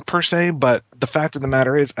writing per se, but the fact of the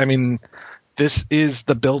matter is, I mean, this is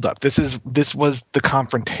the buildup. This was the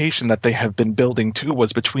confrontation that they have been building to,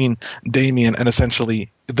 was between Damian and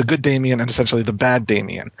essentially the good Damian and essentially the bad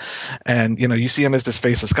Damian. And, you know, you see him as this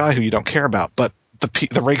faceless guy who you don't care about, but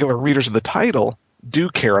the regular readers of the title do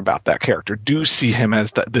care about that character, do see him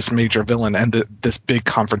as this major villain and this big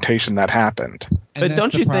confrontation that happened. And but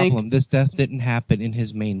don't you think this death didn't happen in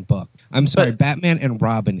his main book? I'm sorry, Batman and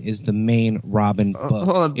Robin is the main Robin book. Hold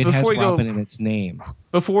on, it has Robin in its name.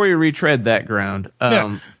 Before we retread that ground,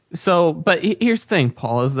 but here's the thing,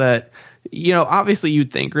 Paul, is that, you know, obviously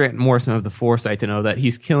you'd think Grant Morrison have the foresight to know that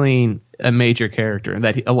he's killing a major character, and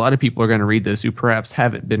that a lot of people are going to read this who perhaps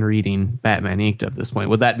haven't been reading Batman Inked at this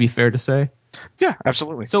point. Would that be fair to say? Yeah,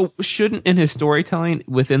 absolutely. So shouldn't, in his storytelling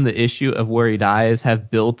within the issue of where he dies,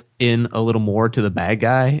 have built in a little more to the bad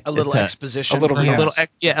guy? A little exposition. build a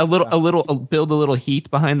little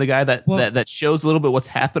heat behind the guy that shows a little bit what's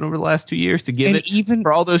happened over the last 2 years, to give it even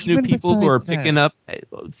for all those new people who are picking up,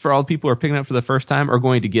 for all the people who are picking up for the first time are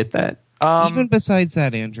going to get that. Even besides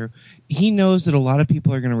that, Andrew, he knows that a lot of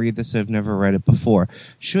people are going to read this that have never read it before.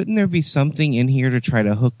 Shouldn't there be something in here to try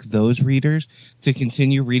to hook those readers to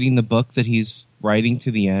continue reading the book that he's writing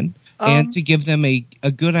to the end, and to give them a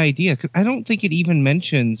good idea? 'Cause I don't think it even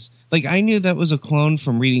mentions, like, I knew that was a clone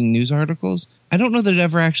from reading news articles. I don't know that it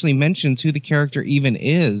ever actually mentions who the character even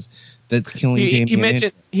is that's killing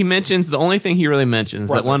Damian. He mentions, the only thing he really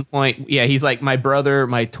mentions at one point, he's like, my brother,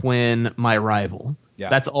 my twin, my rival. Yeah.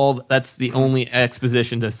 That's all. That's the only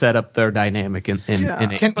exposition to set up their dynamic in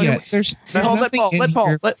it. There's Paul, let nothing in Paul.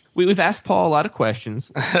 here- We've asked Paul a lot of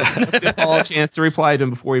questions. Let's give Paul a chance to reply to them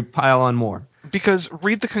before we pile on more. Because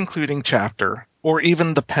read the concluding chapter, or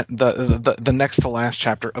even the next to last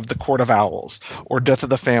chapter of The Court of Owls, or Death of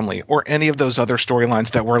the Family, or any of those other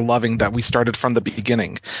storylines that we're loving that we started from the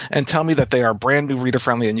beginning, and tell me that they are brand new reader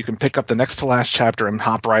friendly, and you can pick up the next to last chapter and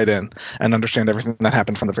hop right in and understand everything that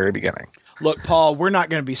happened from the very beginning. Look, Paul, we're not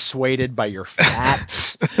going to be swayed by your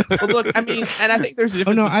facts. Well, look, I mean, and I think there's a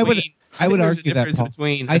difference. I would there's argue a difference that, Paul.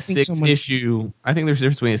 between I a think someone- 6-issue. I think there's a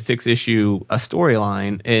difference between a 6-issue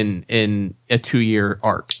storyline in a 2-year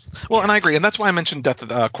arc. Well, and I agree, and that's why I mentioned Death of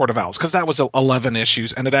the Court of Owls, because that was 11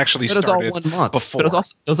 issues, and it actually But it was all started 1 month. before. But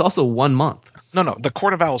it was also 1 month. No, The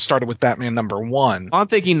Court of Owls started with Batman #1. I'm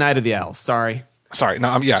thinking Night of the Owls. Sorry. Sorry,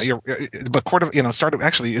 no, but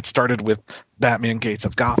it started with Batman Gates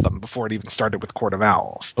of Gotham before it even started with Court of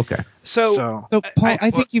Owls. Okay. So So, Paul,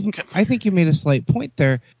 I think you made a slight point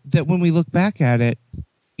there that when we look back at it,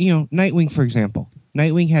 Nightwing, for example,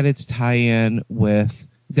 Nightwing had its tie-in with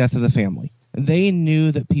Death of the Family. They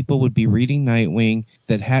knew that people would be reading Nightwing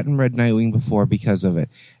that hadn't read Nightwing before because of it.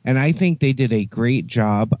 And I think they did a great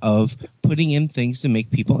job of putting in things to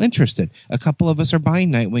make people interested. A couple of us are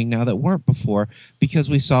buying Nightwing now that weren't before because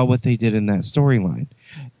we saw what they did in that storyline.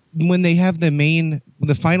 When they have the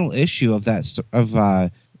final issue of that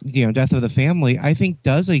Death of the Family, I think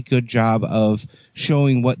does a good job of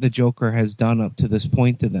showing what the Joker has done up to this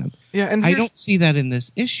point to them. Yeah, and I don't see that in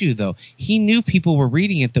this issue, though. He knew people were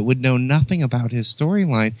reading it that would know nothing about his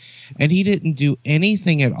storyline, and he didn't do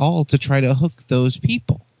anything at all to try to hook those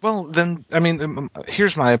people. Well, then, I mean,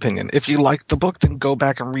 here's my opinion. If you like the book, then go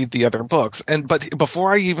back and read the other books. But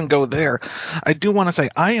before I even go there, I do want to say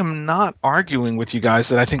I am not arguing with you guys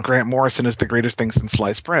that I think Grant Morrison is the greatest thing since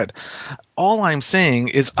sliced bread. All I'm saying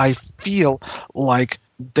is I feel like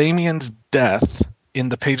Damian's death in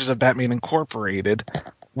the pages of Batman Incorporated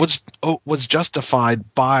was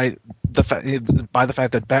justified by the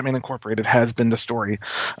fact that Batman Incorporated has been the story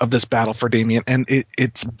of this battle for Damian, and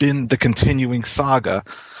it's been the continuing saga.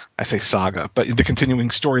 I say saga, but the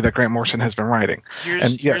continuing story that Grant Morrison has been writing.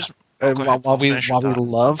 While we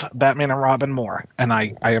love Batman and Robin more, and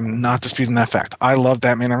I am not disputing that fact, I love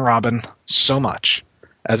Batman and Robin so much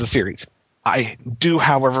as a series. I do,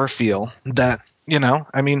 however, feel that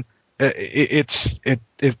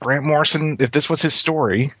if Grant Morrison, if this was his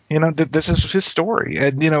story, this is his story.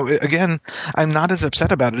 And, again, I'm not as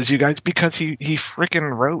upset about it as you guys because he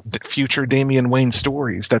freaking wrote future Damian Wayne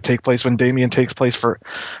stories that take place when Damian takes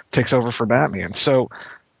over for Batman. So,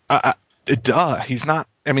 he's not,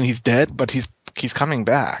 he's dead, but he's coming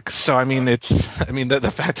back. So, maybe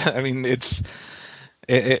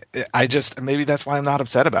that's why I'm not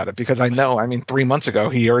upset about it, because I know, 3 months ago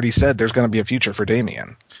he already said there's going to be a future for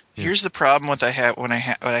Damian. Here's the problem what I have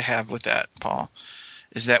with that, Paul,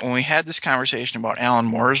 is that when we had this conversation about Alan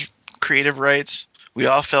Moore's creative rights, we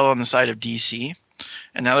all fell on the side of DC.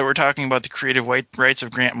 And now that we're talking about the creative rights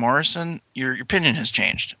of Grant Morrison, your opinion has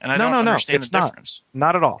changed. And I don't understand the difference.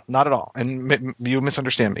 Not at all. Not at all. And you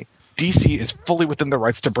misunderstand me. DC is fully within the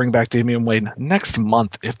rights to bring back Damian Wayne next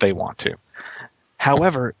month if they want to.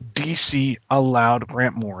 However, DC allowed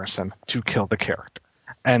Grant Morrison to kill the character.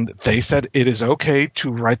 And they said it is okay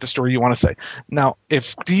to write the story you want to say. Now,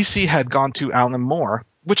 if DC had gone to Alan Moore,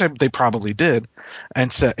 which they probably did,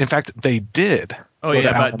 and said, in fact, they did. Oh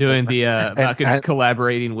yeah, about doing about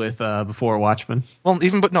collaborating with Before Watchmen. Well,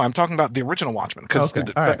 I'm talking about the original Watchmen, because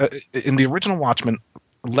in the original Watchmen,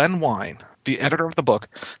 Len Wein, the editor of the book,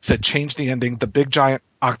 said change the ending. The big giant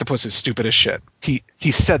octopus is stupid as shit. He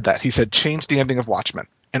said that. He said change the ending of Watchmen,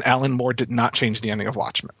 and Alan Moore did not change the ending of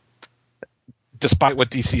Watchmen, despite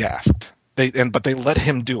what DC asked. But they let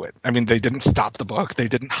him do it. They didn't stop the book. They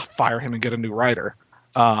didn't fire him and get a new writer.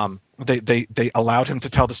 They allowed him to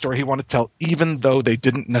tell the story he wanted to tell, even though they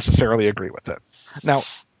didn't necessarily agree with it. Now,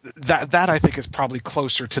 that I think is probably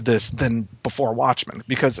closer to this than Before Watchmen,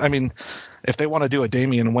 because if they want to do a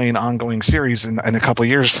Damian Wayne ongoing series in a couple of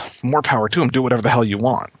years, more power to them. Do whatever the hell you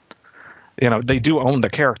want. They do own the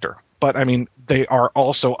character, but they are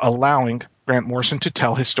also allowing Grant Morrison to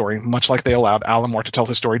tell his story, much like they allowed Alan Moore to tell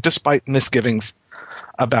his story, despite misgivings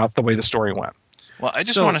about the way the story went. Well, I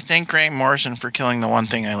just want to thank Grant Morrison for killing the one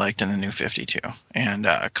thing I liked in the New 52 and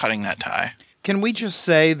cutting that tie. Can we just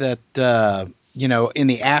say that, in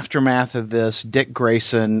the aftermath of this, Dick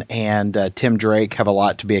Grayson and Tim Drake have a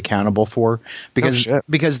lot to be accountable for,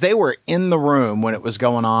 because they were in the room when it was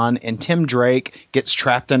going on, and Tim Drake gets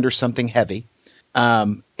trapped under something heavy.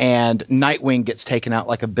 and Nightwing gets taken out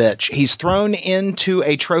like a bitch. He's thrown into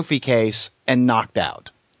a trophy case and knocked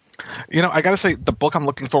out. You know, I got to say, the book I'm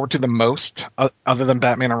looking forward to the most, other than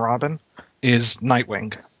Batman and Robin, is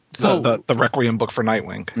Nightwing. The Requiem book for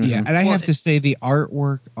Nightwing. Yeah, and I have to say the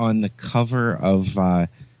artwork on the cover of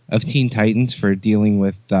Teen Titans for dealing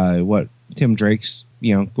with what Tim Drake's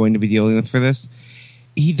going to be dealing with for this,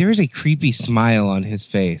 there's a creepy smile on his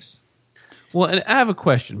face. Well, and I have a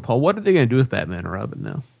question, Paul. What are they going to do with Batman and Robin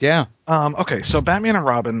now? Yeah. Okay, so Batman and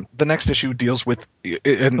Robin, the next issue deals with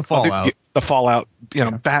The fallout. The fallout.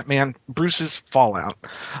 Batman, Bruce's fallout.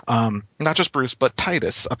 Not just Bruce, but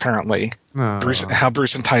Titus, apparently. Oh. How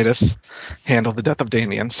Bruce and Titus handled the death of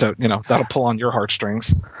Damian. So, that'll pull on your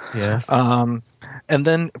heartstrings. Yes. And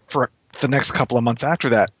then for the next couple of months after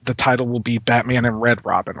that, the title will be Batman and Red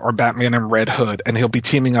Robin or Batman and Red Hood, and he'll be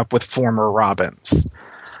teaming up with former Robins.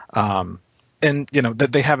 And,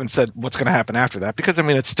 that they haven't said what's going to happen after that because,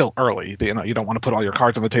 it's still early. You don't want to put all your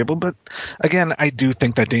cards on the table. But, again, I do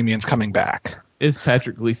think that Damian's coming back. Is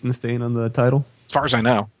Patrick Gleason staying on the title? As far as I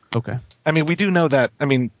know. Okay. We do know that,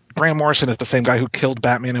 Grant Morrison is the same guy who killed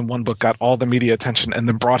Batman in one book, got all the media attention, and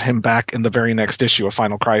then brought him back in the very next issue of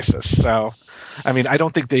Final Crisis. So, I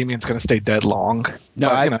don't think Damian's going to stay dead long. No,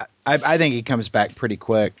 but, I think he comes back pretty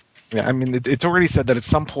quick. Yeah, it's already said that at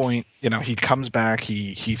some point, he comes back,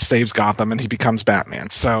 he saves Gotham, and he becomes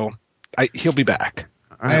Batman. So he'll be back.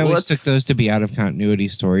 I always took those to be out of continuity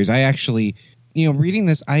stories. I actually, reading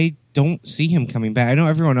this, I don't see him coming back. I know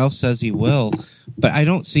everyone else says he will, but I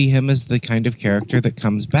don't see him as the kind of character that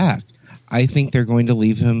comes back. I think they're going to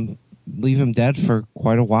leave him dead for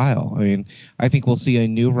quite a while. I think we'll see a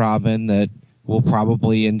new Robin that will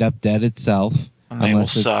probably end up dead itself. They will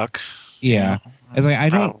suck. Yeah. It's like, I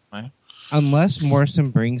don't, Probably. unless Morrison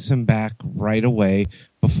brings him back right away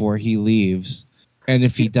before he leaves, and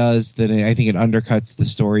if he does, then I think it undercuts the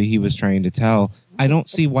story he was trying to tell. I don't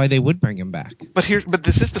see why they would bring him back. But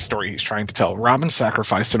this is the story he's trying to tell. Robin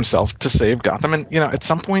sacrificed himself to save Gotham, and at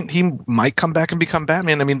some point he might come back and become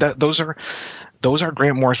Batman. Those are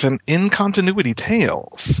Grant Morrison in continuity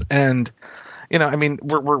tales, and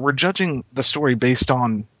we're judging the story based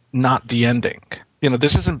on not the ending.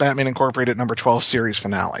 This isn't Batman Incorporated number 12 series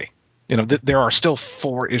finale. There are still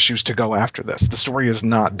 4 issues to go after this. The story is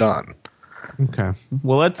not done. Okay.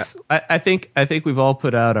 Well, I think we've all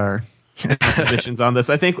put out our positions on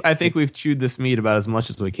this. I think we've chewed this meat about as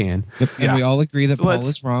much as we can. And we all agree that Paul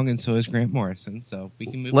is wrong, and so is Grant Morrison. So we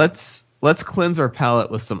can move. Let's cleanse our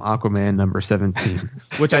palate with some Aquaman number 17,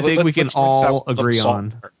 which I think we can all agree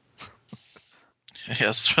on.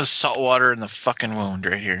 Yes, salt water in the fucking wound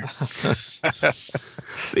right here.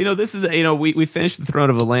 So, this is, we finished the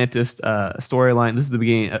Throne of Atlantis storyline. This is the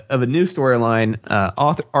beginning of a new storyline.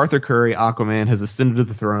 Arthur Curry, Aquaman, has ascended to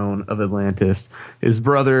the throne of Atlantis. His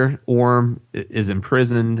brother, Orm, is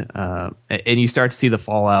imprisoned. And you start to see the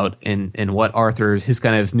fallout in what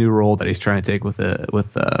his new role that he's trying to take with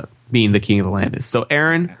being the king of Atlantis. So,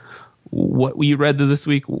 Aaron, what you read this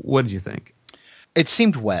week, what did you think? It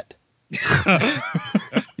seemed wet.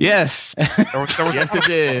 Yes. Yes, it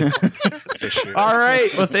did. All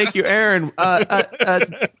right. Well, thank you, Aaron.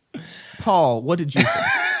 Paul, what did you think?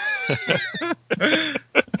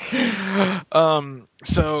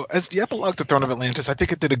 So as the epilogue to Throne of Atlantis, I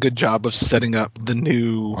think it did a good job of setting up the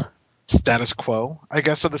new status quo, I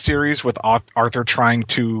guess, of the series, with Arthur trying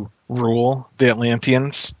to rule the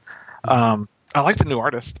Atlanteans. I like the new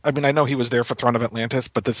artist. I know he was there for Throne of Atlantis,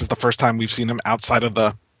 but this is the first time we've seen him outside of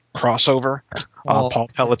the crossover. Paul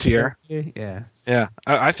Pelletier. Yeah.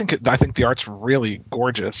 I think the art's really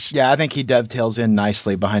gorgeous. Yeah, I think he dovetails in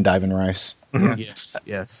nicely behind Ivan Rice. Mm-hmm.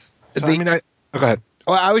 Yes. So, go ahead.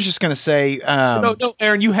 Well, I was just going to say... no,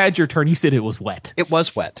 Aaron, you had your turn. You said it was wet. It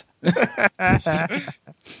was wet.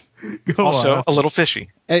 Also, a little fishy.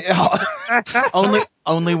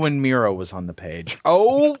 Only when Miro was on the page.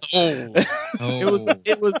 Oh.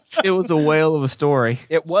 It was a whale of a story.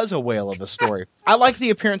 It was a whale of a story. I like the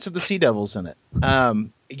appearance of the Sea Devils in it.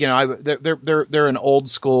 They're an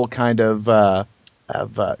old school kind of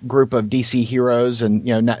group of DC heroes,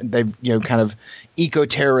 and they've kind of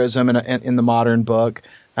eco-terrorism in the modern book.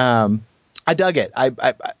 I dug it.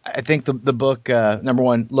 I think the book, number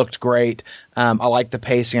one, looked great. I like the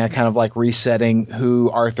pacing. I kind of like resetting who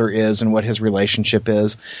Arthur is and what his relationship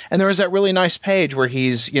is. And there was that really nice page where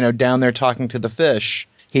he's, down there talking to the fish.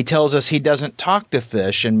 He tells us he doesn't talk to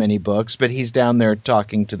fish in many books, but he's down there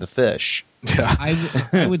talking to the fish. Yeah.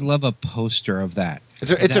 I would love a poster of that.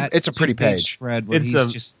 It's a pretty page. Spread where he's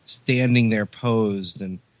just standing there posed,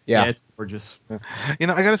 and Yeah. it's gorgeous. You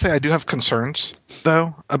know, I got to say, I do have concerns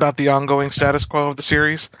though about the ongoing status quo of the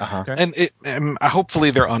series, Uh-huh. Okay. and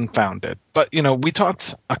hopefully they're unfounded. But you know, we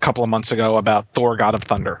talked a couple of months ago about Thor: God of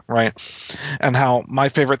Thunder, right? And how my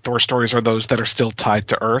favorite Thor stories are those that are still tied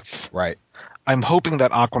to Earth. Right. I'm hoping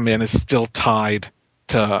that Aquaman is still tied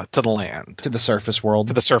to the land, To the surface world.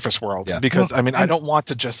 to the surface world. Yeah. Because Well, I mean, I don't want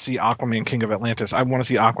to just see Aquaman, King of Atlantis. I want to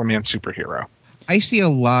see Aquaman superhero. I see a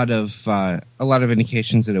lot of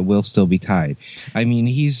indications that it will still be tied. I mean,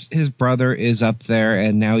 his brother is up there,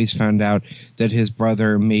 and now he's found out that his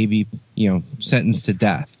brother may be, sentenced to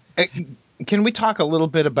death. Can we talk a little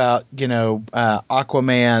bit about,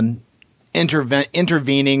 Aquaman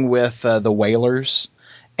intervening with the whalers?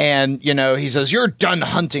 And, he says, "You're done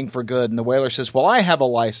hunting for good." And the whaler says, "Well, I have a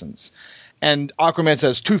license." And Aquaman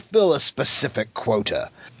says, "To fill a specific quota."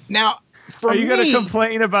 Now, for Are you me, going to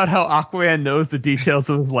complain about how Aquaman knows the details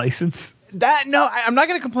of his license? I'm not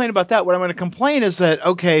going to complain about that. What I'm going to complain is that,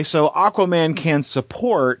 okay, so Aquaman can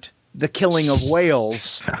support the killing of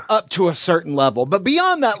whales up to a certain level. But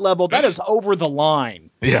beyond that level, that is over the line.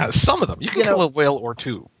 Yeah, some of them. You can kill a whale or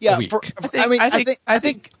two. Yeah, a week.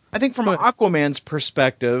 I think from Aquaman's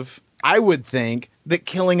perspective, I would think that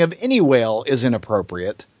killing of any whale is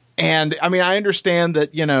inappropriate. And I mean, I understand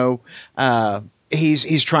that,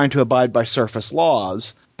 he's trying to abide by surface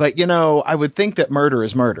laws, but I would think that murder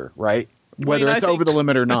is murder, right? Whether it's over the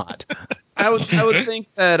limit or not. I would think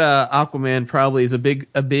that Aquaman probably is a big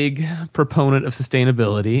proponent of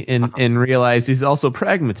sustainability and realize he's also a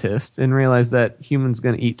pragmatist and realize that humans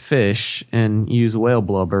going to eat fish and use whale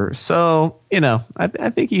blubber. So I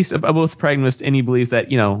think he's both pragmatist and he believes that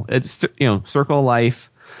it's circle of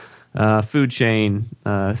life, food chain.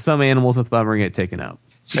 Some animals with blubber get taken out.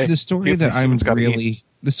 See, the story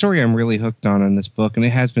I'm really hooked on this book, and it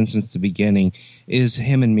has been since the beginning, is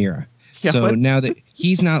him and Mira. Yeah, so now that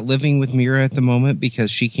he's not living with Mira at the moment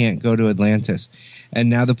because she can't go to Atlantis,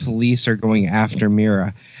 and now the police are going after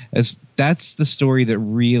Mira. That's the story that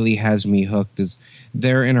really has me hooked, is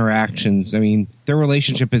their interactions. I mean, their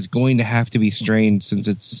relationship is going to have to be strained since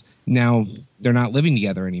it's now they're not living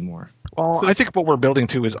together anymore. Well, I think what we're building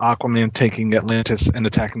to is Aquaman taking Atlantis and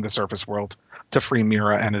attacking the surface world to free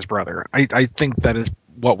Mira and his brother. I think that is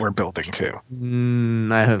what we're building to.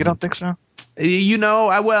 You don't think so?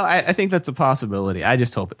 I think that's a possibility. I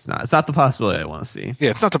just hope it's not. It's not the possibility I want to see.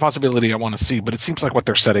 Yeah, it's not the possibility I want to see, but it seems like what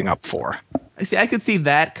they're setting up for. I could see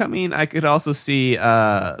that coming. I could also see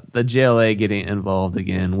the JLA getting involved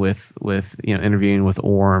again with interviewing with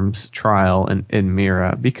Orm's trial and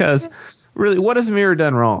Mira, because really, what has Mira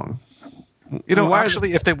done wrong?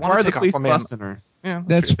 If they want to take the police Aquaman, busting her? yeah,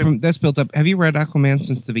 That's built up. Have you read Aquaman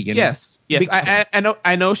since the beginning? Yes.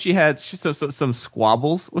 I know she had some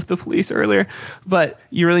squabbles with the police earlier, but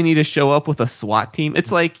you really need to show up with a SWAT team.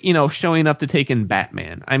 It's like showing up to take in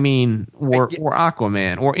Batman. I mean, or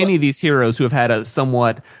Aquaman, or any of these heroes who have had a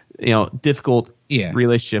somewhat difficult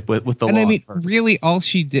relationship with the law. I mean, really, all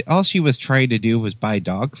she was trying to do was buy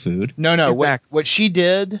dog food. No. Exactly. What she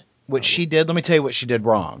did, let me tell you what she did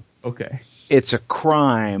wrong. Okay. It's a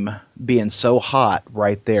crime being so hot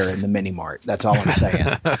right there in the mini mart. That's all I'm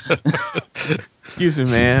saying. Excuse me,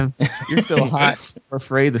 man. You're so hot. We're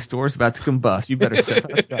afraid the store's about to combust. You better step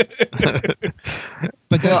outside.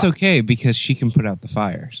 But that's okay because she can put out the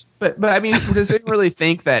fires. But I mean, does it really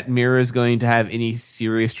think that Mira is going to have any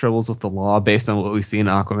serious troubles with the law based on what we see in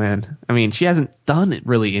Aquaman? I mean, she hasn't done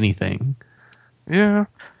really anything. Yeah.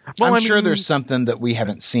 Well, I'm sure there's something that we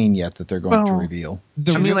haven't seen yet that they're going to reveal.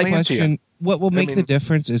 The real question, what will make the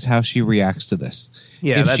difference is how she reacts to this.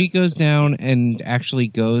 Yeah, if she goes down and actually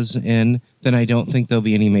goes in, then I don't think there'll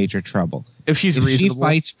be any major trouble. If she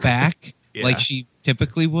fights back like she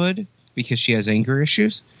typically would because she has anger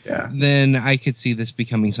issues, then I could see this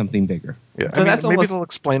becoming something bigger. Yeah, maybe they'll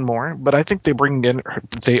explain more, but I think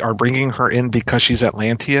they are bringing her in because she's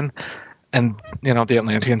Atlantean, and the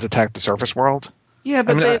Atlanteans attacked the surface world. Yeah,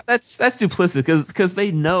 but that's duplicitous because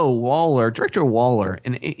they know Director Waller,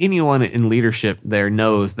 and anyone in leadership there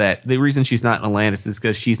knows that the reason she's not in Atlantis is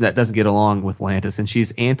because she doesn't get along with Atlantis, and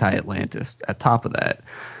she's anti-Atlantis at top of that.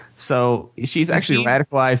 So she's actually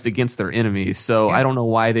radicalized against their enemies. So I don't know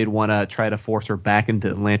why they'd want to try to force her back into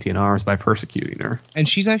Atlantean arms by persecuting her. And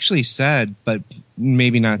she's actually said, but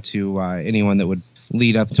maybe not to anyone that would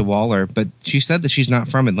lead up to Waller, but she said that she's not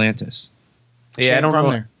from Atlantis. Yeah, I don't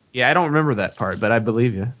know. Yeah, I don't remember that part, but I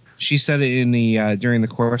believe you. She said it in during the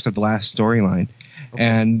course of the last storyline,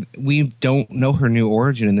 and we don't know her new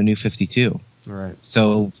origin in the New 52. Right.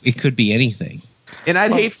 So it could be anything. And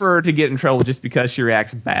I'd hate for her to get in trouble just because she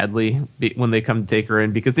reacts badly when they come to take her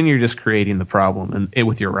in, because then you're just creating the problem and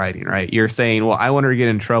with your writing, right? You're saying, well, I want her to get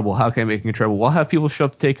in trouble. How can I make her in trouble? Well, I'll have people show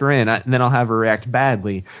up to take her in, and then I'll have her react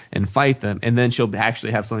badly and fight them, and then she'll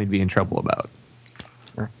actually have something to be in trouble about.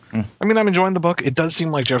 I mean, I'm enjoying the book. It does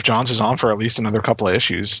seem like Jeff Johns is on for at least another couple of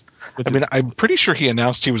issues. I mean, I'm pretty sure he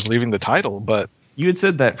announced he was leaving the title, but... You had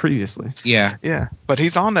said that previously. Yeah. Yeah, but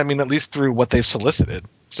he's on, I mean, at least through what they've solicited.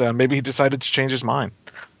 So maybe he decided to change his mind.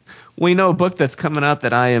 Well, you know, a book that's coming out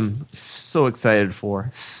that I am so excited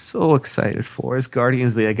for is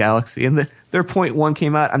Guardians of the Galaxy. And their point one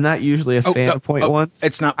came out. I'm not usually a fan of point ones.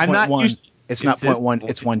 It's not point one. It's not point one.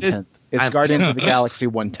 It's 1/10. It's Guardians of the Galaxy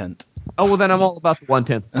 1/10. Oh, well, then I'm all about the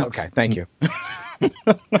 1/10. Okay, thank you.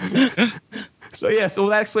 So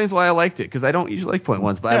that explains why I liked it, because I don't usually like point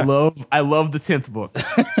ones, but I love the 10th book.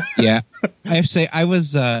 Yeah, I have to say I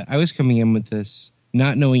was coming in with this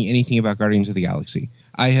not knowing anything about Guardians of the Galaxy.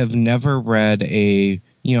 I have never read a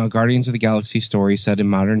Guardians of the Galaxy story set in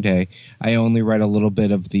modern day. I only read a little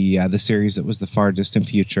bit of the series that was the far distant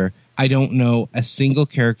future. I don't know a single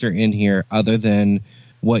character in here other than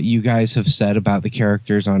what you guys have said about the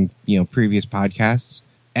characters on previous podcasts,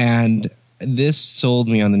 and this sold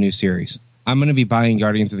me on the new series. I'm going to be buying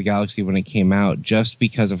Guardians of the Galaxy when it came out just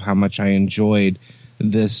because of how much I enjoyed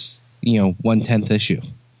this 1/10 issue.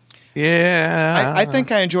 Yeah, I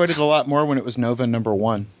think I enjoyed it a lot more when it was Nova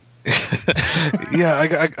 #1.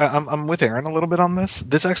 Yeah, I'm with Aaron a little bit on this.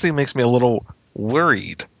 This actually makes me a little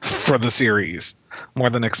worried for the series more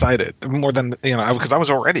than excited. More than because I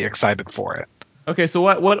was already excited for it. Okay, so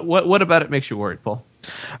what about it makes you worried, Paul?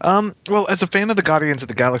 Well, as a fan of the Guardians of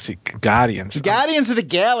the Galaxy, Guardians of the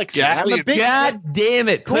Galaxy. I'm a big God damn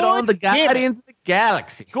it! Put on the Guardians of the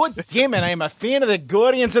Galaxy. God damn it! I am a fan of the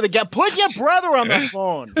Guardians of the Galaxy. Put your brother on the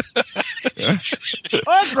phone.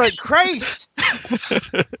 Oh, great Christ!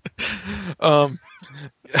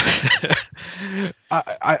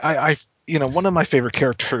 I one of my favorite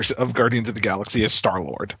characters of Guardians of the Galaxy is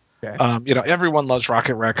Star-Lord. Okay. Everyone loves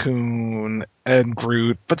Rocket Raccoon and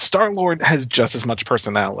Groot, but Star-Lord has just as much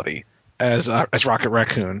personality as Rocket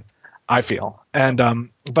Raccoon, I feel. And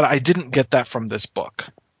but I didn't get that from this book.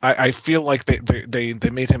 I feel like they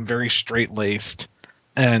made him very straight-laced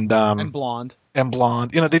and blonde. And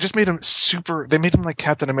blonde. They just made him they made him like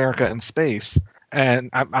Captain America in space.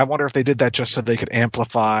 And I wonder if they did that just so they could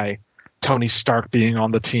amplify Tony Stark being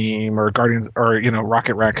on the team or Guardians or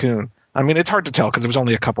Rocket Raccoon. I mean, it's hard to tell because it was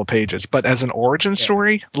only a couple pages. But as an origin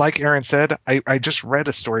story, like Aaron said, I just read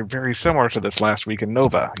a story very similar to this last week in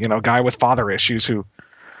Nova. A guy with father issues who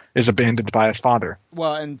is abandoned by his father.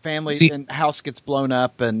 Well, and family and house gets blown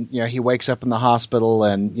up, and he wakes up in the hospital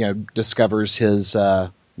and discovers his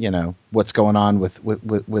what's going on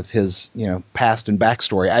with his past and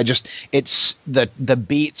backstory. It's the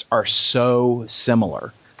beats are so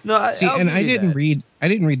similar. No, I didn't read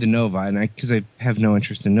the Nova, and because I have no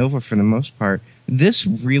interest in Nova for the most part. This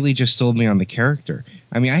really just sold me on the character.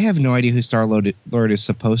 I mean, I have no idea who Star-Lord is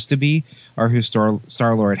supposed to be, or who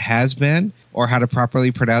Star-Lord has been, or how to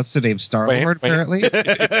properly pronounce the name Star-Lord. Apparently,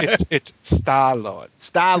 it's Star-Lord.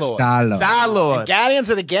 Star-Lord. Guardians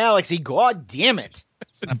of the Galaxy. God damn it!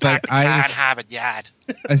 But I can't have it yet.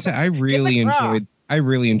 I really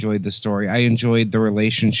enjoyed the story. I enjoyed the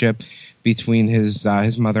relationship between his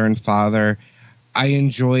mother and father. I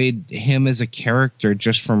enjoyed him as a character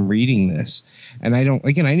just from reading this. And I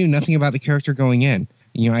knew nothing about the character going in.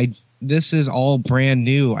 This is all brand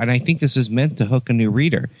new, and I think this is meant to hook a new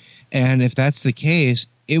reader. And if that's the case,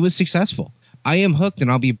 it was successful. I am hooked,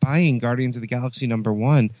 and I'll be buying Guardians of the Galaxy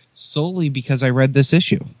 #1 solely because I read this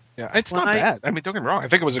issue. Yeah, it's not bad. I mean, don't get me wrong. I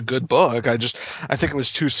think it was a good book. I think it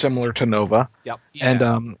was too similar to Nova. Yep.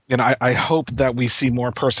 Yeah. And I hope that we see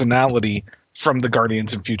more personality from the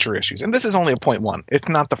Guardians in future issues. And this is only a point one. It's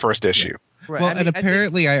not the first issue. Yeah. Right. Well,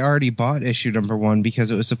 apparently I already bought issue #1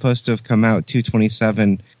 because it was supposed to have come out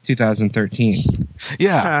 2/27/2013.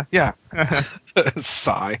 Yeah. Yeah.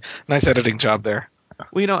 Sigh. Nice editing job there.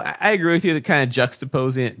 Well, I agree with you that kind of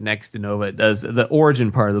juxtaposing it next to Nova, it does. The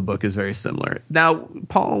origin part of the book is very similar. Now,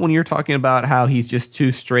 Paul, when you're talking about how he's just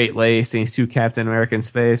too straight-laced and he's too Captain America in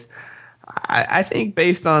space, I think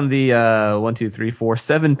based on the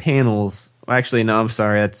 7 panels, actually, no, I'm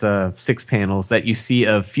sorry, that's 6 panels that you see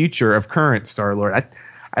of future of current Star-Lord, I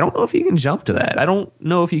don't know if you can jump to that. I don't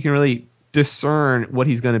know if you can really discern what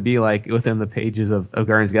he's going to be like within the pages of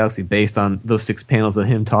Guardians of the Galaxy based on those 6 panels of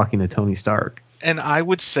him talking to Tony Stark. And I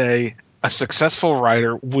would say a successful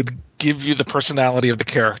writer would give you the personality of the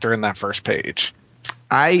character in that first page.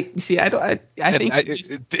 I think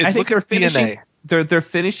they're finishing. they're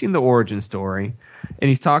finishing the origin story, and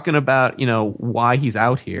he's talking about why he's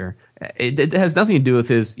out here. It has nothing to do with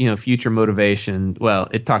his future motivation. Well,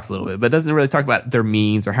 it talks a little bit, but it doesn't really talk about their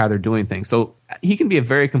means or how they're doing things. So he can be a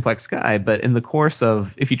very complex guy, but in the course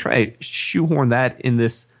of, if you try to shoehorn that in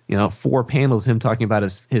this 4 panels, him talking about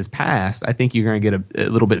his past, I think you're going to get a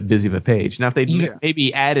little bit busy of a page. Now, if they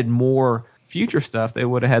maybe added more future stuff, they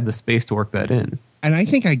would have had the space to work that in. And I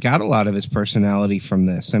think I got a lot of his personality from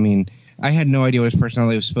this. I mean, I had no idea what his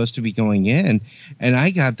personality was supposed to be going in, and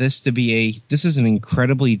I got this to be this is an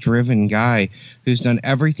incredibly driven guy who's done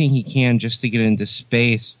everything he can just to get into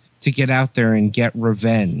space, to get out there and get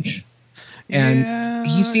revenge. And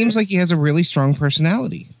he seems like he has a really strong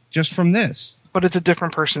personality just from this. But it's a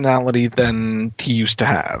different personality than he used to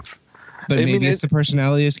have. But maybe it's the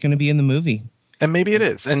personality that's going to be in the movie. And maybe it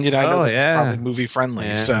is. And I know this is probably movie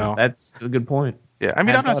friendly. So that's a good point. Yeah, I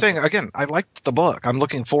mean, I'm not saying, again, I liked the book. I'm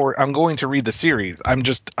looking forward. I'm going to read the series.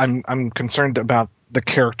 I'm concerned about the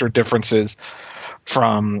character differences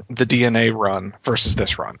from the DNA run versus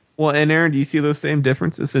this run. Well, and Aaron, do you see those same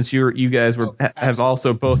differences, since you guys have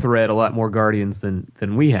also both read a lot more Guardians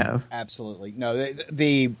than we have? Absolutely. No,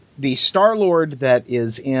 the Star-Lord that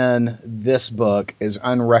is in this book is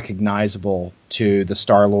unrecognizable to the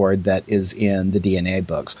Star-Lord that is in the DNA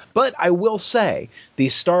books. But I will say, the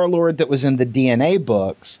Star-Lord that was in the DNA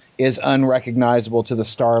books is unrecognizable to the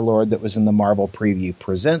Star-Lord that was in the Marvel Preview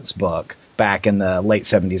Presents book back in the late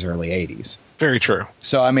 70s, early 80s. Very true.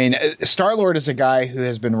 So, I mean, Star-Lord is a guy who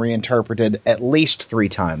has been reinterpreted at least 3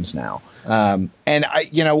 times now. And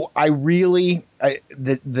I really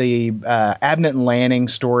the Abnett and Lanning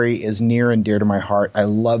story is near and dear to my heart. I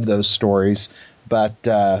love those stories, but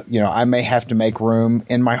I may have to make room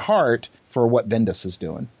in my heart for what Bendis is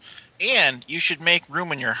doing. And you should make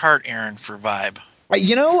room in your heart, Aaron, for Vibe.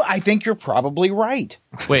 I think you're probably right.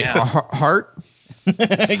 Wait, heart?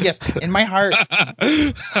 Yes, in my heart.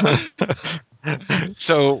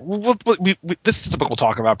 So this is a book we'll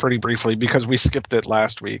talk about pretty briefly because we skipped it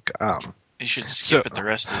last week. You should skip it the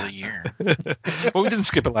rest of the year. Well, we didn't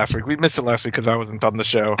skip it last week. We missed it last week because I wasn't on the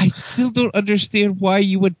show. I still don't understand why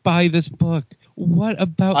you would buy this book. What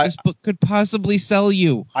about this book could possibly sell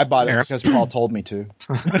you? I bought it because Paul told me to.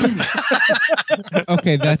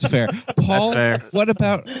 Okay, that's fair. Paul, That's fair. What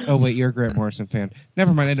about... Oh, wait, you're a Grant Morrison fan.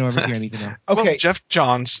 Never mind, I know everything I need to know. Okay. Well, Jeff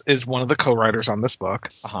Johns is one of the co-writers on this book.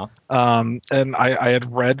 Uh-huh. And I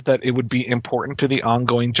had read that it would be important to the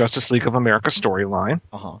ongoing Justice League of America storyline.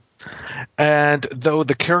 Uh-huh. And though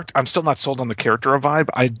I'm still not sold on the character of Vibe,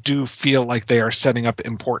 I do feel like they are setting up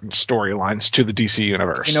important storylines to the DC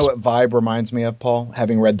universe. You know what Vibe reminds me of, Paul?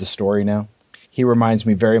 Having read the story now, he reminds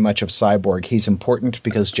me very much of Cyborg. He's important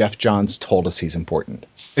because Jeff Johns told us he's important.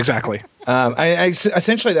 Exactly.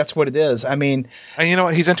 Essentially, that's what it is. I mean, and you know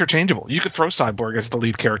what? He's interchangeable. You could throw Cyborg as the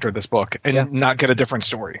lead character of this book and not get a different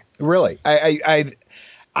story. Really,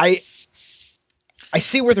 I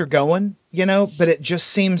see where they're going, but it just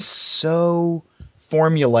seems so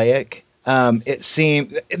formulaic. It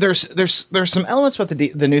seems there's some elements about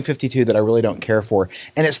the New 52 that I really don't care for,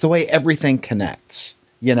 and it's the way everything connects.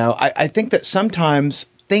 I think that sometimes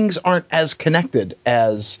things aren't as connected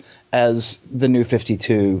as the New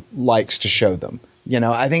 52 likes to show them.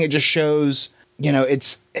 I think it just shows. I'm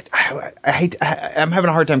having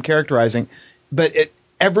a hard time characterizing, but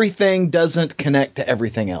everything doesn't connect to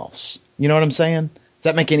everything else. You know what I'm saying? Does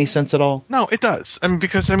that make any sense at all? No, it does.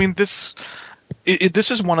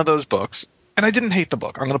 This is one of those books, and I didn't hate the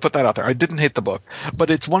book. I'm going to put that out there. I didn't hate the book, but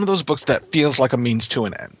it's one of those books that feels like a means to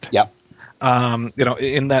an end. Yep.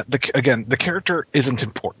 In that the character isn't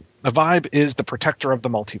important. The Vibe is the protector of the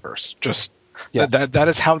multiverse. Just that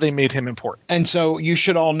is how they made him important. And so you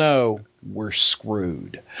should all know we're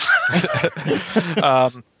screwed.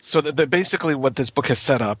 So basically what this book has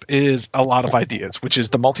set up is a lot of ideas, which is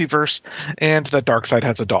the multiverse and that Darkseid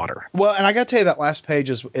has a daughter. Well, and I got to tell you, that last page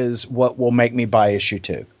is what will make me buy issue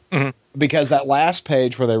 2. Mm-hmm. Because that last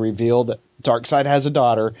page where they reveal that Darkseid has a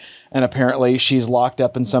daughter and apparently she's locked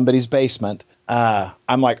up in somebody's basement, I'm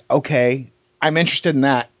like, okay, I'm interested in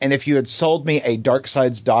that. And if you had sold me a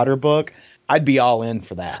Darkseid's daughter book, I'd be all in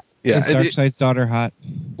for that. Yeah, is Darkseid's daughter hot?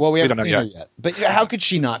 Well, we haven't seen her yet. But how could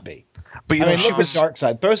she not be? But look at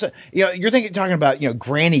Darkseid. You're talking about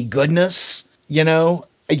Granny Goodness.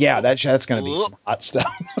 Yeah, that's going to be some hot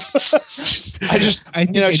stuff.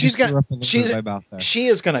 She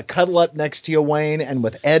is going to cuddle up next to you, Wayne, and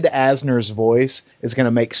with Ed Asner's voice is going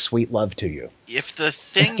to make sweet love to you. If the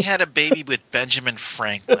Thing had a baby with Benjamin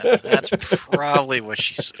Franklin, that's probably what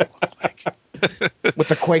she's going to look like. With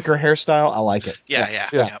the Quaker hairstyle, I like it.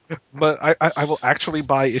 Yeah. But I will actually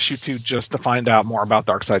buy issue 2 just to find out more about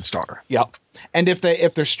Darkseid's daughter. Yep. And if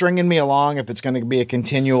they're stringing me along, if it's going to be a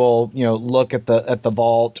continual, look at the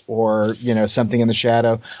vault or, something in the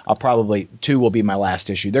shadow, I'll probably 2 will be my last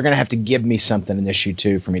issue. They're going to have to give me something in issue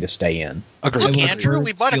 2 for me to stay in. Look, Andrew, we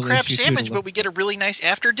Birds bought a feel crab issue too sandwich, to but look. we get a really nice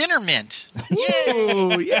after dinner mint.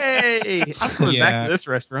 Ooh, yay! I'm coming back to this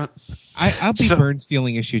restaurant. I'll be So- Burn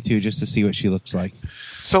stealing issue 2 just to see what she looks like.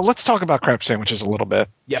 So let's talk about crab sandwiches a little bit.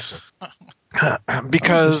 Yes, sir.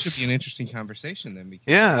 Because this should be an interesting conversation then. Because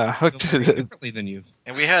Yeah. I feel very differently than you.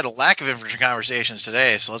 And we had a lack of interesting conversations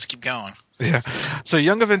today, so let's keep going. yeah. So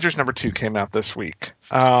Young Avengers #2 came out this week.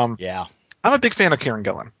 Yeah. I'm a big fan of Kieran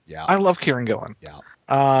Gillen. Yeah. I love Kieran Gillen. Yeah.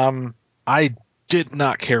 I did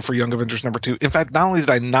not care for Young Avengers #2. In fact, not only did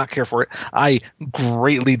I not care for it, I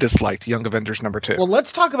greatly disliked Young Avengers #2. Well,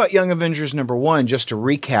 let's talk about Young Avengers #1 just to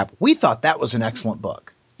recap. We thought that was an excellent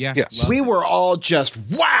book. Yeah. Yes. We were all just,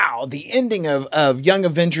 wow, the ending of Young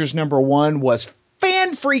Avengers #1 was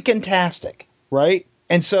fan-freaking-tastic, right?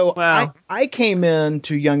 And so Wow. I came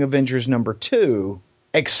into Young Avengers #2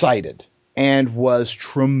 excited and was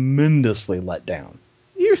tremendously let down.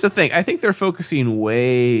 Here's the thing. I think they're focusing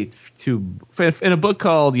way too in a book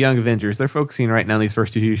called Young Avengers. They're focusing right now in these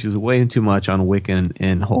first 2 issues way too much on Wiccan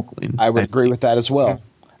and Hulkling. I would agree with that as well.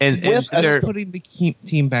 And with a they're Putting the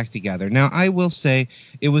team back together. Now, I will say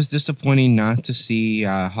it was disappointing not to see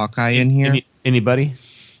Hawkeye in here. Anybody?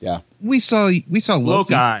 Yeah. We saw Loki.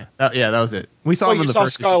 Loki. Yeah, that was it. We saw Well, him in you the saw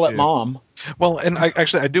first Scarlet issue, too. Mom. Well, and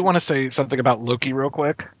I do want to say something about Loki real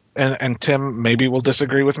quick, and Tim maybe will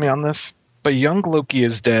disagree with me on this, but young Loki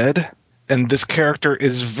is dead, and this character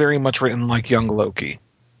is very much written like young Loki,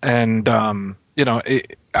 and I'm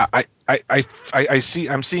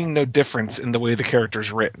seeing no difference in the way the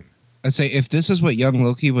character's written. I say if this is what young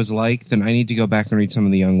Loki was like, then I need to go back and read some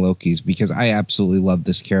of the young Lokis because I absolutely love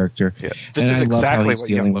this character. Yeah, this And is I love how exactly he's what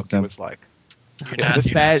dealing young with Loki them. was like. You're Yeah, not, this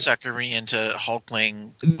you're not bad- sucking me into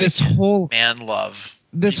Hulkling This whole man love.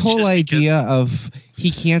 this Just whole because- idea of he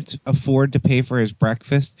can't afford to pay for his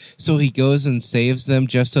breakfast, so he goes and saves them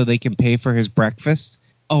just so they can pay for his breakfast.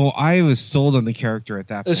 Oh, I was sold on the character at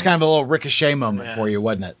that It was point. kind of a little ricochet moment Yeah. for you,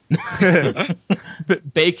 wasn't it?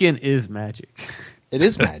 But bacon is magic. It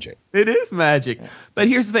is magic. It is magic. But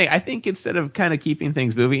here's the thing. I think instead of kind of keeping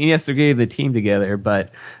things moving, and yes, they're getting the team together,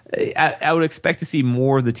 but I would expect to see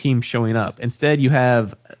more of the team showing up. Instead, you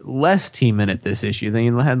have less team in it this issue than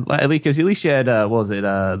you had, because at least you had, what was it,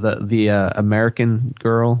 the American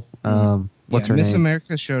girl? What's her Miss name?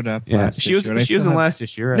 America showed up. Yeah, last she was issue, and I in still the have- last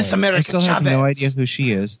issue, right? Miss I America still have Chavez. no idea who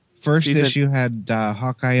she is. First She's issue had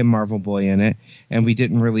Hawkeye and Marvel Boy in it, and we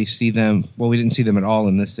didn't really see them. Well, we didn't see them at all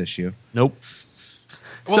in this issue. Nope.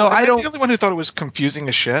 Well, So am I I don't. the only one who thought it was confusing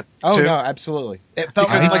as shit. Oh, too? no, absolutely. It felt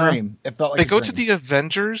Because, like a like, dream. It felt like They a go dream. to the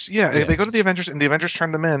Avengers, they Yes. go to the Avengers, and the Avengers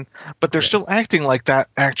turn them in, but they're Yes. still acting like that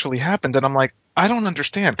actually happened, and I'm like, I don't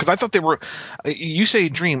understand, because I thought they were, you say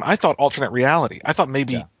dream, I thought alternate reality. I thought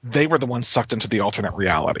maybe they were the ones sucked into the alternate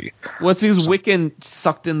reality. Well, it's because Wiccan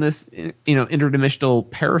sucked in this, interdimensional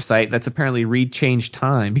parasite that's apparently rechanged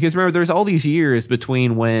time. Because remember, there's all these years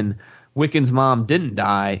between when Wiccan's mom didn't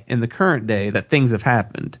die and the current day that things have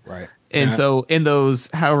happened. Right. And Yeah. so in those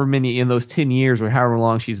 10 years or however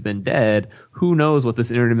long she's been dead, who knows what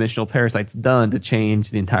this interdimensional parasite's done to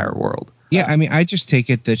change the entire world. Yeah, I mean, I just take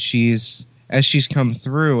it that as she's come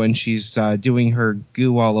through and she's doing her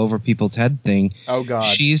goo all over people's head thing, Oh, God.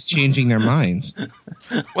 she's changing their minds.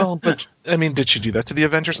 Well, but, I mean, did she do that to the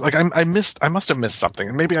Avengers? Like, I must have missed something,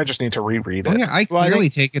 and maybe I just need to reread it. Oh, yeah, I Well, I clearly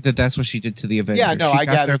think- take it that that's what she did to the Avengers. Yeah, no, She I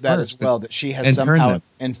got there gathered that as first well, that she has and turned somehow them.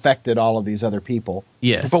 infected all of these other people.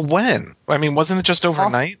 Yes. But when? I mean, wasn't it just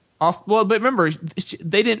overnight? Well, but remember,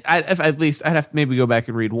 they didn't. At least I'd have to maybe go back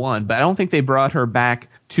and read one, but I don't think they brought her back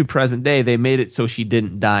to present day. They made it so she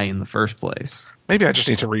didn't die in the first place. Maybe I just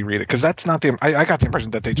need to reread it, because that's not the. I got the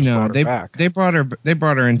impression that they just No, brought her back. they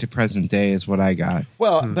brought her into present day is what I got.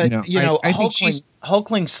 Well, but, No, I think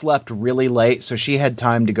Hulkling slept really late, so she had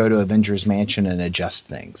time to go to Avengers Mansion and adjust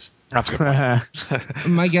things. That's a good point.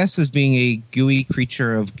 My guess is being a gooey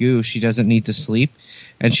creature of goo, she doesn't need to sleep,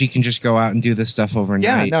 and she can just go out and do this stuff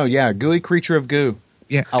overnight. Gooey creature of goo.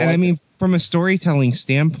 Yeah, I and like I mean, from a storytelling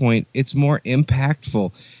standpoint, it's more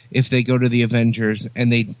impactful if they go to the Avengers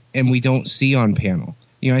and we don't see on panel.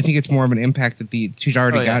 I think it's more of an impact that she's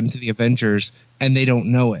already gotten to the Avengers and they don't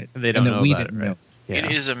know it. They don't and that know we about didn't it, right? know. Yeah.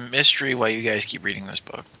 It is a mystery why you guys keep reading this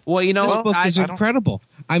book. Well, This book is I don't- incredible.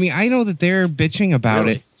 I mean, I know that they're bitching about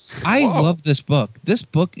Really? it. I Whoa. love this book.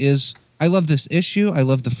 I love this issue. I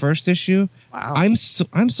love the first issue. Wow. I'm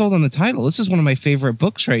sold on the title. This is one of my favorite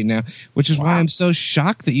books right now, which is why I'm so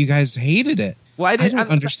shocked that you guys hated it. Well, I don't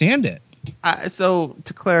understand it. So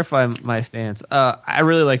to clarify my stance, I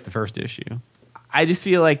really like the first issue. I just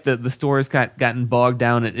feel like the story's gotten bogged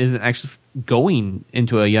down and isn't actually going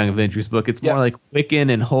into a Young Avengers book. It's more like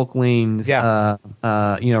Wiccan and Hulkling's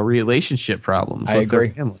relationship problems with their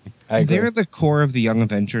family. They're the core of the Young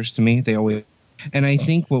Avengers to me. They always, and I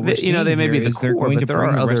think what we're seeing they may here be the is they're core, going to but bring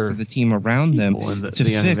there the are rest other of the team around them the to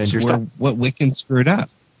Young fix Avengers what Wiccan screwed up.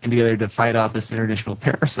 together to fight off this interdimensional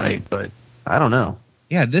parasite, but I don't know.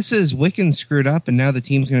 Yeah, this is Wiccan screwed up, and now the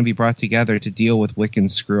team's going to be brought together to deal with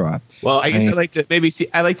Wiccan's screw up. Well, I guess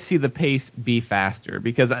I like to see the pace be faster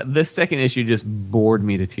because this second issue just bored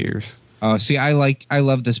me to tears. See, I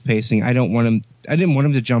love this pacing. I didn't want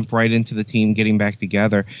him to jump right into the team getting back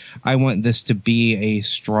together. I want this to be a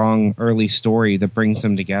strong early story that brings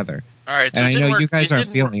them together. All right, so and I know you guys aren't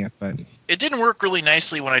feeling it, but it didn't work really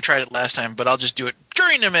nicely when I tried it last time. But I'll just do it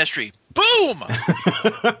during the mystery. Boom!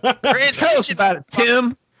 Tell us about it,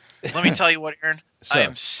 Tim. Let me tell you what, Aaron. So, I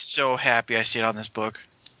am so happy I stayed on this book.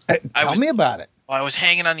 Tell me about it. I was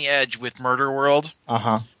hanging on the edge with Murder World.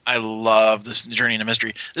 Uh-huh. I love this Journey into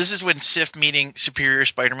Mystery. This is when Sif meeting Superior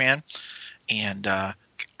Spider-Man. And I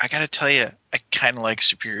got to tell you, I kind of like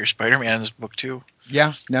Superior Spider-Man in this book, too.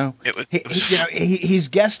 Yeah, no. It was he's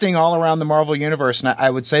guesting all around the Marvel Universe, and I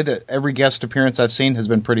would say that every guest appearance I've seen has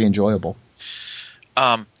been pretty enjoyable.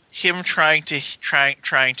 Him trying to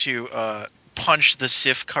punch the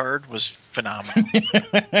Sif card was phenomenal.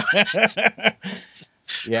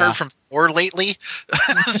 Yeah. Heard from Thor lately.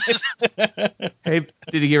 Hey,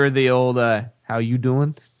 did he give her the old "How you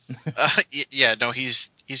doing"? Yeah, no, he's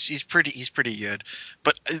pretty good.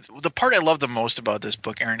 But the part I love the most about this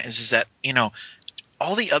book, Aaron, is that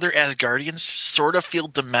all the other Asgardians sort of feel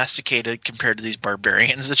domesticated compared to these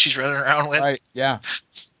barbarians that she's running around with. Right? Yeah.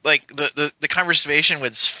 Like the conversation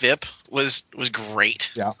with Svip was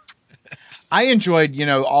great. Yeah. I enjoyed,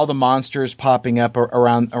 all the monsters popping up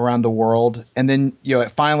around the world, and then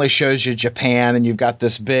it finally shows you Japan, and you've got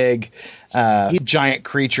this big giant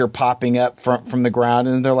creature popping up from the ground,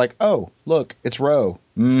 and they're like, "Oh, look, it's Ro."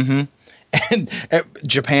 Mm-hmm. And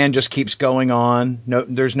Japan just keeps going on. No,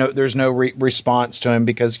 there's no response to him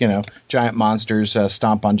because giant monsters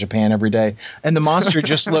stomp on Japan every day, and the monster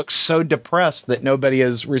just looks so depressed that nobody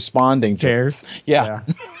is responding to. Cares? Yeah.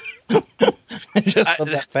 Just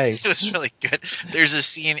love that face. It was really good. There's a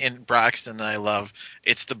scene in Broxton that I love.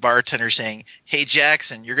 It's the bartender saying, "Hey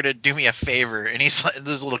Jackson, you're gonna do me a favor," and he's like,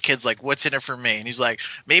 this little kid's like, "What's in it for me?" And he's like,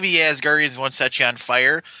 "Maybe Asgardians won't set you on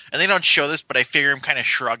fire." And they don't show this, but I figure him kind of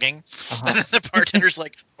shrugging. Uh-huh. And then the bartender's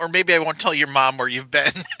like, "Or maybe I won't tell your mom where you've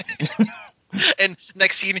been." And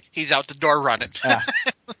next scene, he's out the door running.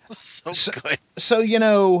 So good. So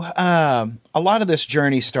a lot of this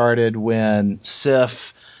journey started when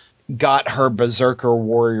Sif got her Berserker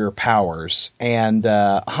warrior powers, and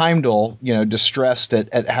Heimdall, distressed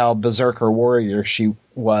at how Berserker warrior she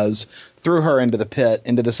was, threw her into the pit,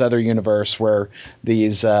 into this other universe where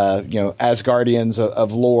these Asgardians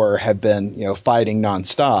of lore have been fighting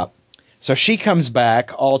nonstop. So she comes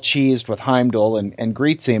back all cheesed with Heimdall and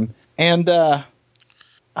greets him, and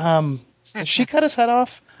she cut his head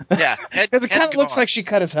off. Yeah, because it kind of looks like she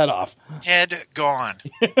cut his head off. Head gone.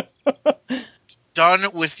 Done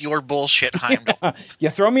with your bullshit, Heimdall. You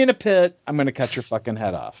throw me in a pit, I'm going to cut your fucking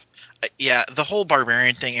head off. Yeah, the whole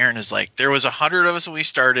barbarian thing, Aaron, is like, there was 100 of us when we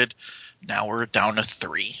started. Now we're down to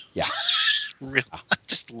 3. Yeah. Really, I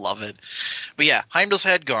just love it. But yeah, Heimdall's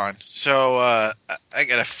head gone. So I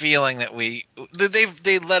got a feeling that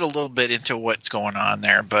they let a little bit into what's going on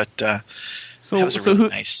there. But that was a really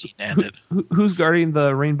nice scene to end it. Who's guarding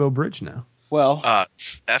the Rainbow Bridge now? Well,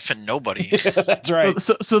 effing nobody. That's right.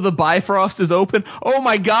 So the Bifrost is open. Oh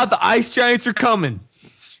my God, the ice giants are coming.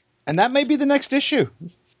 And that may be the next issue.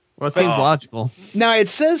 Well, it seems logical. Now it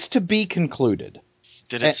says to be concluded.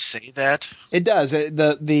 Did it say that? It does. And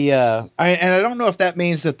I don't know if that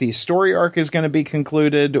means that the story arc is going to be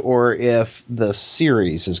concluded or if the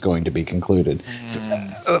series is going to be concluded.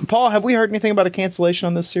 Paul, have we heard anything about a cancellation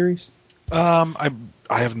on this series?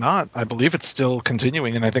 I have not. I believe it's still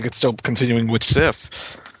continuing, and I think it's still continuing with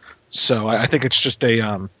Sif. So I think it's just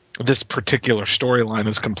this particular storyline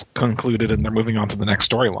is concluded, and they're moving on to the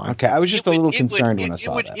next storyline. Okay, I was just a little concerned when I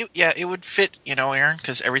saw that. It would fit, Aaron,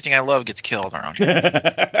 because everything I love gets killed around here.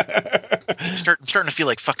 I'm starting to feel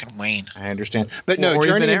like fucking Wayne. I understand, but no,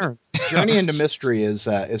 Journey into Mystery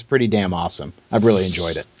is pretty damn awesome. I've really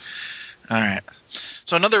enjoyed it. All right.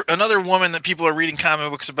 So another woman that people are reading comic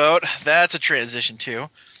books about, that's a transition too,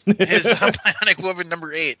 is Bionic Woman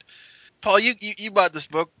 #8. Paul, you bought this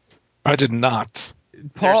book. I did not.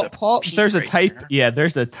 Paul, P there's a right type. there. Yeah,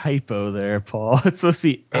 there's a typo there, Paul. It's supposed to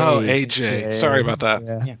be AJ. Sorry about that.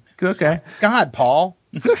 Yeah. Okay. God, Paul.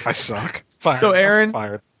 I suck. Fired. So, Aaron-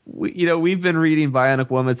 Fired. We've been reading Bionic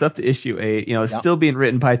Woman. It's up to issue 8. It's still being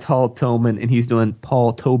written by Paul Tobin, and he's doing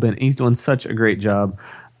He's doing such a great job.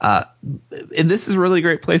 And this is a really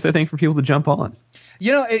great place, I think, for people to jump on.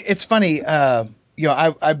 It's funny.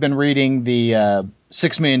 I've been reading the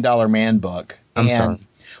 $6 Million Man book. I'm sorry.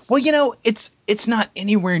 Well, it's not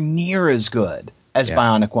anywhere near as good as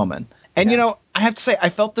Bionic Woman. And, I have to say, I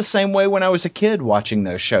felt the same way when I was a kid watching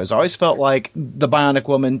those shows. I always felt like the Bionic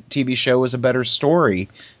Woman TV show was a better story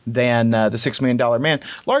than the $6 Million Man,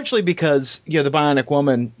 largely because, the Bionic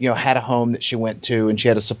Woman, had a home that she went to and she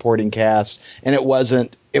had a supporting cast, and it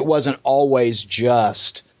wasn't always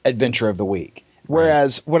just Adventure of the Week.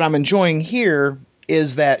 Whereas what I'm enjoying here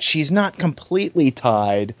is that she's not completely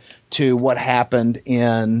tied to what happened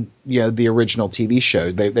in the original TV show.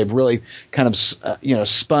 They've really kind of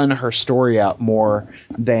spun her story out more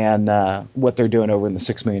than what they're doing over in the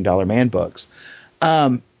 $6 Million Man books.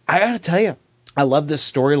 I got to tell you, I love this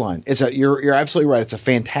storyline. You're absolutely right. It's a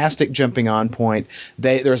fantastic jumping on point.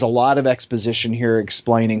 There's a lot of exposition here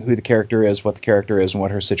explaining who the character is, what the character is, and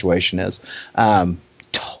what her situation is.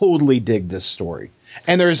 Totally dig this story.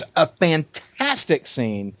 And there's a fantastic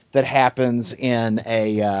scene that happens in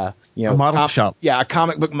a model shop. Yeah, a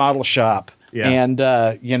comic book model shop. Yeah. And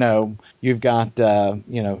you've got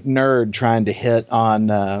Nerd trying to hit on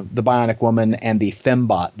the Bionic Woman and the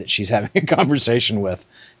Fembot that she's having a conversation with,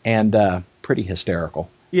 and pretty hysterical.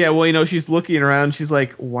 Yeah, well, she's looking around. She's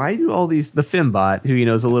like, why do all these, the Fembot, who,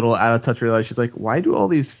 is a little out of touch with her life, she's like, why do all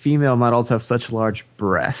these female models have such large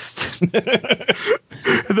breasts?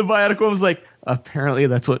 The Bionic Woman's like, apparently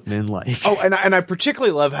that's what men like. Oh, and I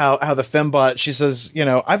particularly love how the Fembot, she says,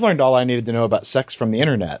 I've learned all I needed to know about sex from the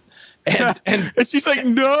internet. And she's like,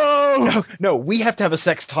 no, we have to have a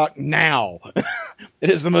sex talk now. It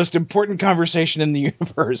is the most important conversation in the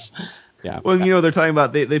universe. Yeah. Well, they're talking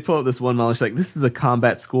about, they pull up this one model. She's like, this is a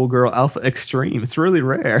combat schoolgirl Alpha Extreme. It's really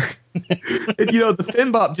rare. And, the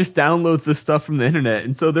Fembot just downloads this stuff from the internet.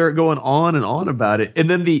 And so they're going on and on about it. And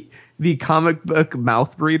then the comic book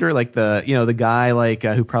mouth breeder, like the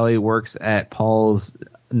guy who probably works at Paul's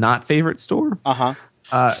not favorite store.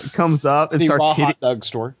 Comes up and the starts raw hitting. Hot dog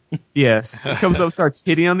store. Yes. Comes up, starts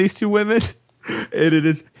hitting on these two women. And it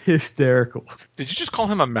is hysterical. Did you just call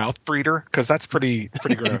him a mouth breeder? Because that's pretty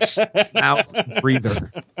gross. Mouth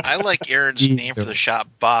breather. I like Aaron's name for the shop,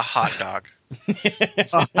 Bah Hot Dog.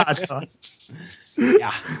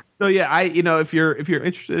 Yeah. So if you're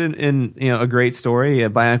interested in a great story,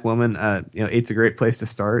 Bionic Woman, 8's a great place to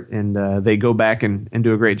start, and they go back and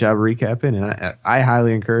do a great job of recapping, and I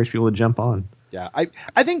highly encourage people to jump on. Yeah,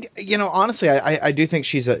 I think honestly, I do think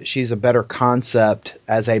she's a better concept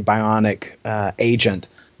as a bionic agent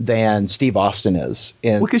than Steve Austin is.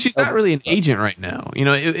 Because she's not really an agent right now.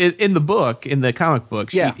 In the comic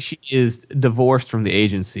book, she is divorced from the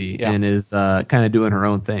agency and is kind of doing her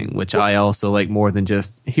own thing, which I also like more than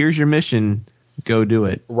just here's your mission, go do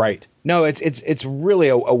it. Right. No, it's really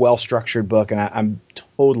a well structured book, and I'm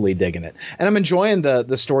totally digging it, and I'm enjoying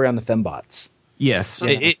the story on the Fembots. Yes.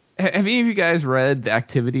 Have any of you guys read The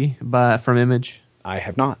Activity from Image? I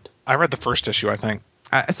have not. I read the first issue, I think.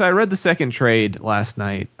 So I read the second trade last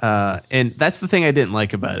night, and that's the thing I didn't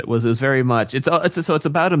like about it. Was very much it's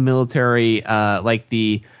about a military, like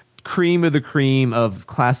the cream of the cream of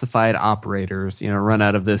classified operators, run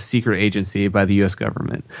out of this secret agency by the U.S.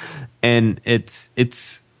 government, and it's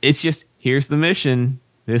just here's the mission.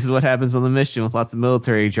 This is what happens on the mission with lots of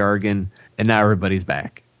military jargon, and now everybody's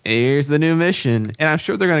back. Here's the new mission, and I'm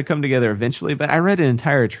sure they're going to come together eventually. But I read an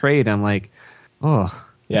entire trade. I'm like,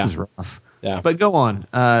 this is rough. Yeah. But go on.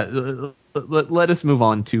 Let us move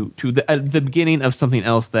on to the beginning of something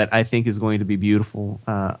else that I think is going to be beautiful.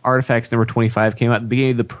 Artifacts number 25 came out at the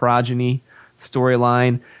beginning of the Progeny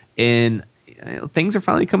storyline, and things are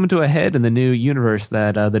finally coming to a head in the new universe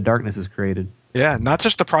that the Darkness has created. Yeah, not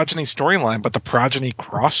just the Progeny storyline, but the Progeny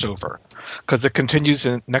crossover, because it continues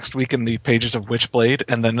next week in the pages of Witchblade,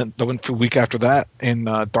 and then the week after that in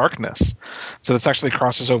Darkness. So this actually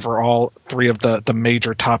crosses over all three of the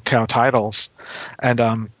major Top Cow titles,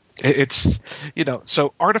 and it's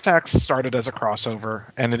so Artifacts started as a crossover,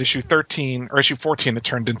 and at issue 13 or issue 14, it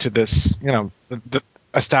turned into this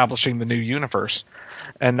establishing the new universe.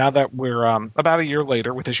 And now that we're about a year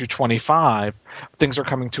later with issue 25, things are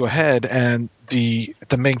coming to a head, and the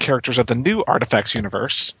main characters of the new Artifacts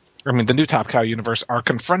universe, the new Top Cow universe, are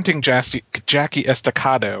confronting Jackie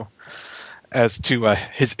Estacado as to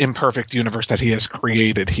his imperfect universe that he has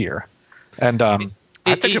created here. And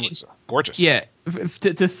I think it was gorgeous. Yeah,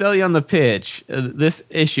 to sell you on the pitch, this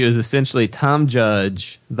issue is essentially Tom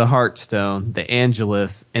Judge, the Heartstone, the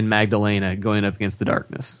Angelus, and Magdalena going up against the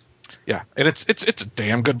Darkness. Yeah, and it's a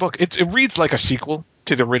damn good book. It reads like a sequel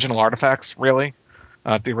to the original Artifacts, really,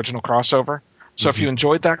 the original crossover. So if you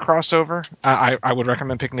enjoyed that crossover, I would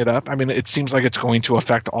recommend picking it up. I mean, it seems like it's going to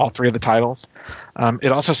affect all three of the titles.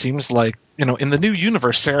 It also seems like, in the new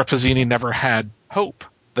universe, Sarah Pazzini never had Hope,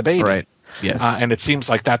 the baby. Right. Yes. And it seems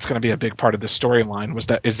like that's going to be a big part of the storyline,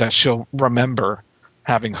 is that she'll remember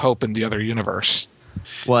having Hope in the other universe.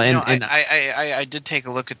 Well, I did take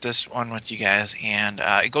a look at this one with you guys, and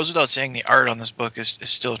it goes without saying the art on this book is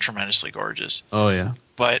still tremendously gorgeous. Oh yeah.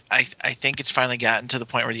 But I think it's finally gotten to the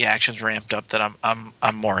point where the action's ramped up that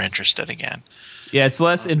I'm more interested again. Yeah, it's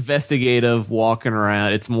less investigative walking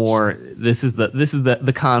around. It's more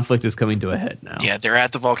the conflict is coming to a head now. Yeah, they're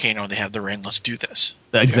at the volcano. They have the ring. Let's do this.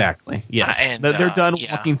 Exactly. Yes. And, they're done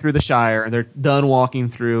walking through the Shire. They're done walking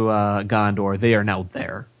through Gondor. They are now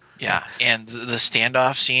there. Yeah, and the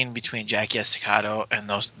standoff scene between Jackie Estacado and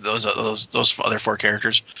those other four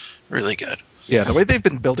characters, really good. Yeah, the way they've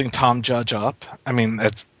been building Tom Judge up, I mean,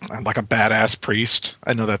 it's like a badass priest.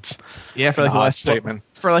 I know that's for like the last statement.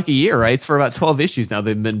 For like a year, right? It's for about 12 issues now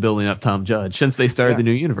they've been building up Tom Judge since they started the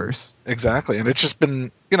new universe. Exactly, and it's just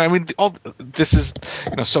been, I mean, all this is,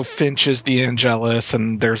 so Finch is the Angelus,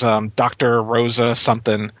 and there's Dr. Rosa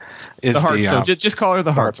something is the Heartstone. Just call her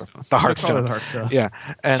the Heartstone. The Heartstone. Call her the Heartstone. Yeah,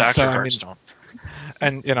 and Dr. Heartstone.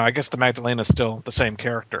 And I guess the Magdalena's still the same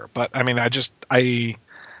character, but I mean,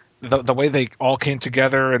 the way they all came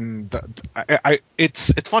together, and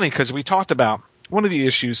it's funny because we talked about one of the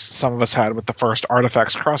issues some of us had with the first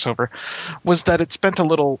Artifacts crossover was that it spent a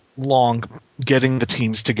little long getting the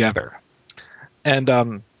teams together,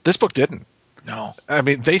 and this book didn't. No, I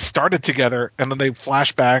mean, they started together and then they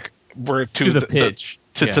flash back to the pitch.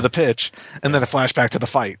 To the pitch, and then a flashback to the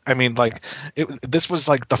fight. I mean, like this was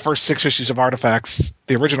like the first 6 issues of Artifacts,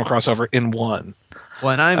 the original crossover, in one.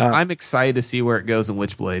 Well, and I'm excited to see where it goes in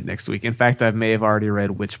Witchblade next week. In fact, I may have already read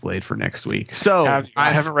Witchblade for next week. So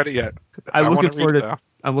I haven't read it yet. I'm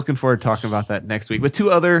looking forward to talking about that next week. But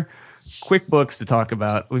 2 other quick books to talk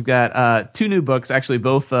about. We've got 2 new books, actually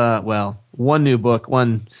both. One new book,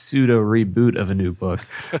 one pseudo reboot of a new book.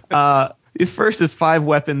 The first is 5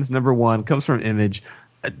 Weapons #1, comes from Image.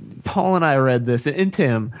 Paul and I read this, and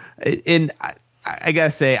Tim, and I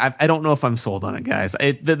gotta say, I don't know if I'm sold on it, guys.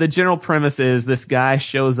 The general premise is this guy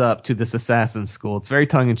shows up to this assassin school. It's very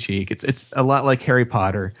tongue in cheek. It's a lot like Harry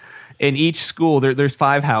Potter. In each school, there's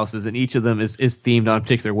 5 houses, and each of them is themed on a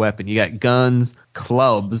particular weapon. You got guns,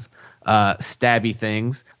 clubs, stabby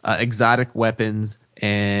things, exotic weapons,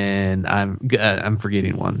 and I'm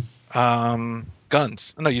forgetting one.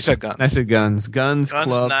 Guns. No, you said guns. I said guns. Guns,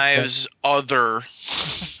 clubs, knives, other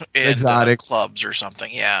exotics, clubs or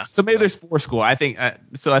something. Yeah. So maybe there's 4 schools. I think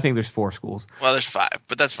there's 4 schools. Well, there's 5,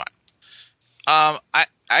 but that's fine.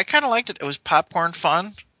 I kind of liked it. It was popcorn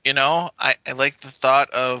fun. I liked the thought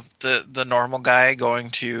of the normal guy going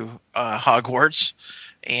to Hogwarts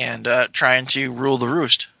and trying to rule the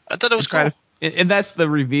roost. I thought it was cool. And that's the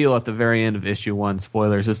reveal at the very end of issue 1.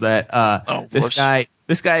 Spoilers is that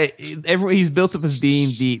this guy, he's built up as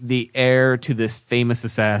being the heir to this famous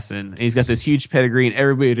assassin. And he's got this huge pedigree, and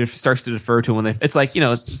everybody just starts to defer to him. It's like,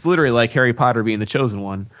 it's literally like Harry Potter being the chosen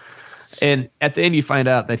one. And at the end, you find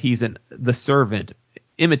out that he's the servant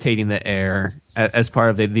imitating the heir as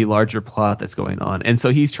part of the larger plot that's going on. And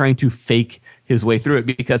so he's trying to fake his way through it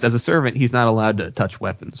because as a servant, he's not allowed to touch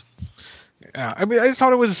weapons. Yeah, I mean, I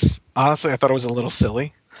thought it was a little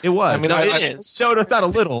silly. It was. I mean, it is. No, it's not a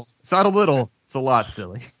little. It's not a little. It's a lot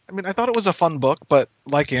silly. I mean, I thought it was a fun book, but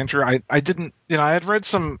like Andrew, I didn't, I had read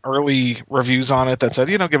some early reviews on it that said,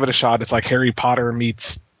 give it a shot. It's like Harry Potter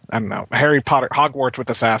meets, I don't know, Harry Potter, Hogwarts with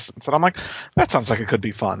assassins. And I'm like, that sounds like it could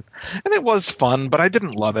be fun. And it was fun, but I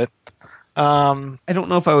didn't love it. I don't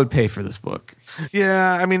know if I would pay for this book.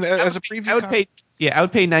 Yeah, I mean, as a preview, I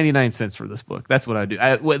would pay 99 cents for this book. That's what I do.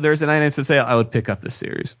 There's a 99-cent sale. I would pick up this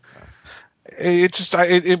series.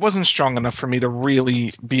 It wasn't strong enough for me to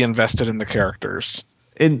really be invested in the characters.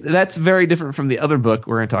 And that's very different from the other book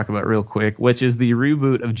we're going to talk about real quick, which is the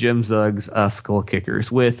reboot of Jim Zug's Skull Kickers.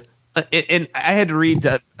 And I had to read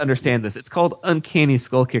to understand this. It's called Uncanny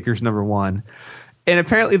Skull Kickers #1. And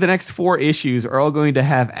apparently the next 4 issues are all going to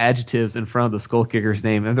have adjectives in front of the Skull Kickers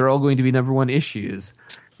name, and they're all going to be #1 issues.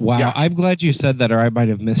 Wow, yeah. I'm glad you said that, or I might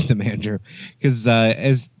have missed them, Andrew. Because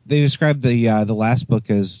as they described the last book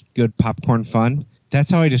as good popcorn fun, that's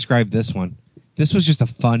how I described this one. This was just a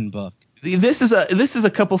fun book. This is a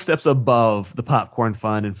couple steps above the popcorn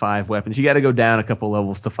fun and 5 weapons. You got to go down a couple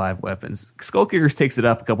levels to 5 weapons. Skull Kickers takes it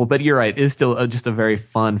up a couple, but you're right. It is still just a very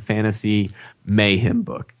fun fantasy mayhem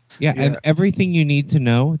book. Yeah, and everything you need to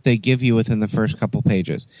know, they give you within the first couple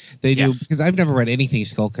pages. They do, because I've never read anything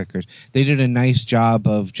Skull Kickers. They did a nice job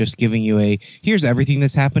of just giving you here's everything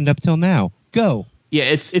that's happened up till now. Go. Yeah,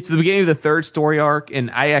 it's the beginning of the 3rd story arc,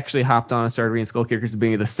 and I actually hopped on and started reading Skull Kickers at the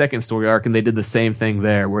beginning of the 2nd story arc, and they did the same thing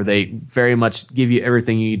there, where they very much give you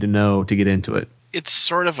everything you need to know to get into it. It's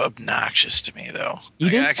sort of obnoxious to me, though.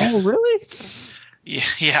 Oh, really?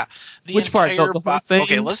 Yeah. Which part? The whole thing?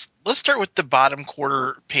 Okay, let's start with the bottom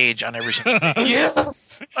quarter page on every single page.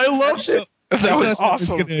 Yes, I loved it. That was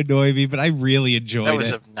awesome. It was going to annoy me, but I really enjoyed it. That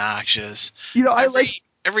was obnoxious.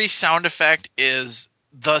 Every sound effect is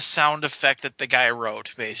the sound effect that the guy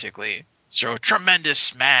wrote, basically. So tremendous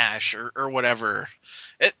smash or whatever.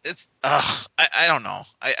 It's I don't know.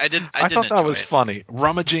 I thought that was funny.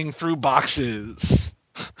 Rummaging through boxes.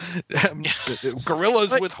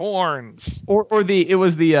 Gorillas with horns. Or it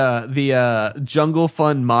was the Jungle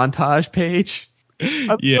Fun montage page. It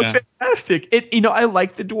was fantastic. I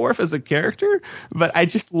like the dwarf as a character, but I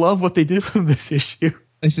just love what they did with this issue.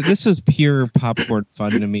 I said this was pure popcorn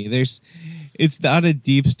fun to me. It's not a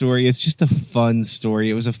deep story. It's just a fun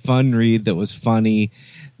story. It was a fun read that was funny.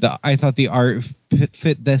 I thought the art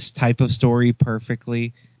fit this type of story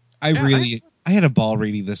perfectly. I had a ball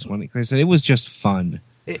reading this one because I said it was just fun.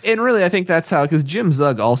 And really, I think that's how, because Jim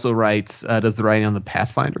Zug also does the writing on the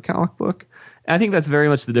Pathfinder comic book. And I think that's very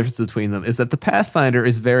much the difference between them, is that the Pathfinder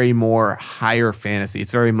is very more higher fantasy.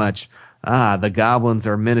 It's very much, the goblins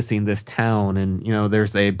are menacing this town, and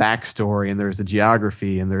there's a backstory, and there's a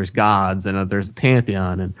geography, and there's gods, and there's a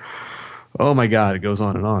pantheon, and oh my god, it goes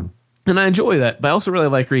on and on. And I enjoy that, but I also really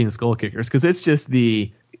like reading Skull Kickers because it's just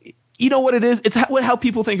you know what it is? It's how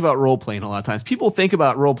people think about role-playing a lot of times. People think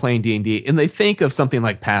about role-playing D&D, and they think of something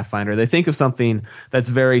like Pathfinder. They think of something that's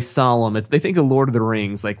very solemn. They think of Lord of the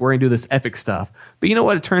Rings, like we're going to do this epic stuff. But you know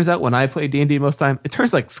what? It turns out when I play D&D most of the time, it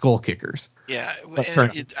turns like Skull Kickers. Yeah.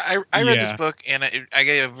 I read this book, and I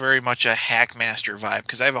gave very much a Hackmaster vibe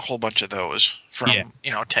because I have a whole bunch of those from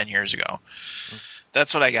 10 years ago.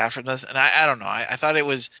 That's what I got from this, and I don't know. I thought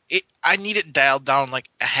I need it dialed down like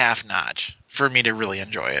a half notch for me to really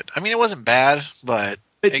enjoy it. I mean, it wasn't bad, but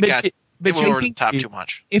it went over the top too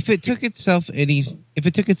much. If it took itself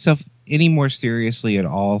any more seriously at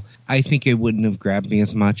all, I think it wouldn't have grabbed me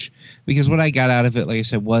as much, because what I got out of it, like I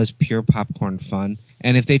said, was pure popcorn fun.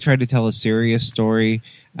 And if they tried to tell a serious story,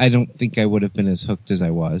 I don't think I would have been as hooked as I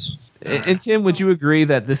was. And Tim, would you agree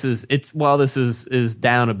that while this is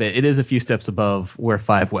down a bit, it is a few steps above where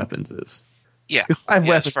 5 weapons is? Yeah. 5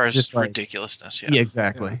 weapons as far as ridiculousness. Yeah,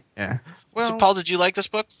 exactly. Yeah. Well, so Paul, did you like this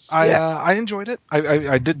book? I enjoyed it.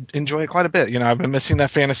 I did enjoy it quite a bit. I've been missing that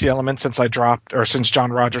fantasy element since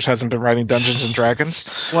John Rogers hasn't been writing Dungeons and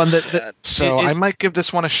Dragons. I might give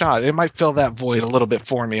this one a shot. It might fill that void a little bit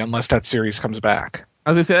for me, unless that series comes back. I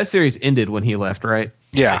was gonna say that series ended when he left, right?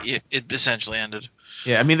 Yeah, it essentially ended.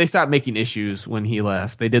 Yeah, I mean they stopped making issues when he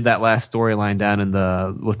left. They did that last storyline down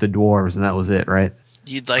with the dwarves, and that was it, right?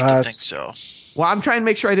 You'd like to think so. Well, I'm trying to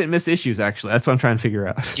make sure I didn't miss issues, actually. That's what I'm trying to figure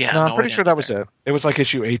out. Yeah, I'm pretty sure that was it. It was like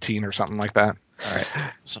issue 18 or something like that. All right.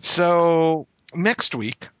 So next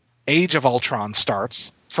week, Age of Ultron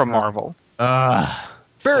starts from Marvel.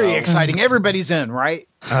 Very exciting. Everybody's in, right?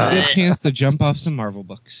 Good chance to jump off some Marvel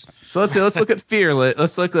books. So let's look at Fear.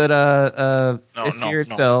 Let's look at Fear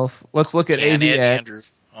itself. Let's look at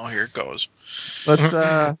AVX. Oh, here it goes.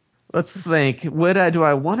 Let's think. Do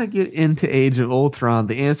I want to get into Age of Ultron?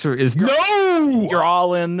 The answer is no. You're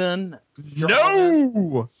all in then?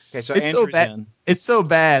 No. Okay, so Andrew's in. It's so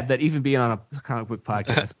bad that even being on a comic book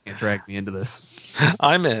podcast can't drag me into this.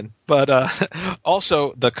 I'm in. But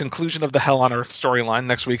also the conclusion of the Hell on Earth storyline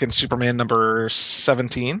next week in Superman number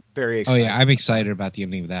 17. Very exciting. Oh, yeah. I'm excited about the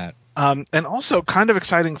ending of that. And also kind of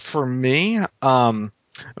exciting for me,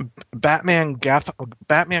 Batman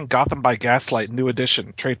Gotham by Gaslight new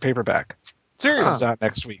edition trade paperback. Seriously? Comes out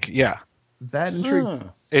next week. Yeah. That intrigued.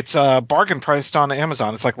 It's bargain priced on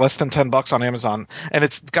Amazon. It's like less than $10 on Amazon, and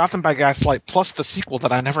it's Gotham by Gaslight plus the sequel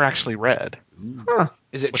that I never actually read.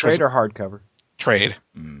 Is it trade or hardcover? Trade.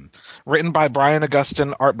 Written by Brian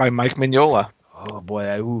Augustyn, art by Mike Mignola. Oh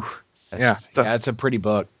boy, that's a pretty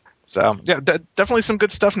book. So yeah, definitely some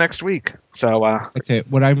good stuff next week. So okay,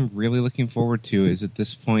 what I'm really looking forward to is at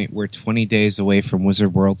this point we're 20 days away from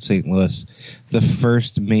Wizard World St. Louis, the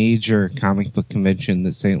first major comic book convention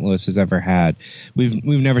that St. Louis has ever had. We've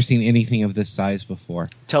never seen anything of this size before.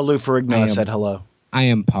 Tell Lou Ferrigno I said hello. I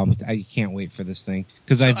am pumped. I can't wait for this thing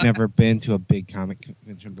because I've never been to a big comic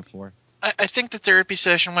convention before. I think the therapy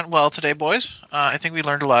session went well today, boys. I think we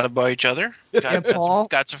learned a lot about each other.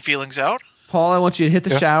 Got some feelings out. Paul, I want you to hit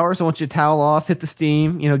the showers. I want you to towel off, hit the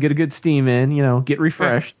steam. Get a good steam in. Get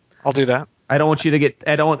refreshed. I'll do that. I don't want you to get.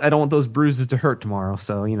 I don't want those bruises to hurt tomorrow.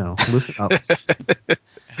 So loosen up.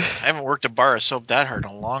 I haven't worked a bar of soap that hard in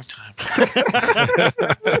a long time.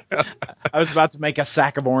 I was about to make a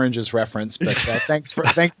sack of oranges reference, but thanks for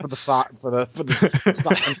the sock for the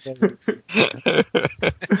sock and soap.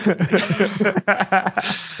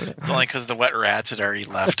 It's only because the wet rats had already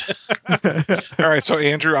left. All right, so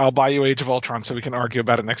Andrew, I'll buy you Age of Ultron so we can argue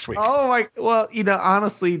about it next week. Oh my! Well,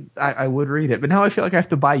 honestly, I would read it, but now I feel like I have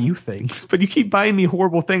to buy you things. But you keep buying me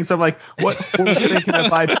horrible things. So I'm like, what horrible thing can I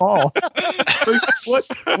buy Paul? Like,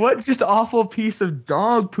 what just awful piece of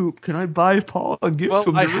dog poop can I buy Paul and give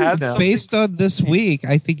to him? I had now? Based on this week,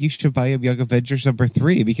 I think you should buy him Young Avengers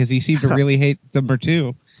 #3 because he seemed to really hate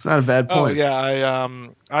 #2. It's not a bad point. Oh yeah,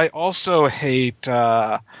 I also hate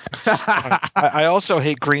I also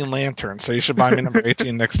hate Green Lantern, so you should buy me number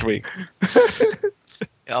 18 next week.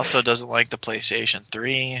 He also doesn't like the PlayStation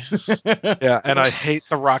 3. Yeah, and I hate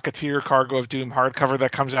the Rocketeer Cargo of Doom hardcover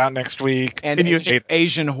that comes out next week. And you hate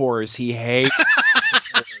Asian whores. He hates.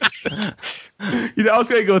 I was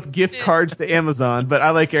going to go with gift cards to Amazon, but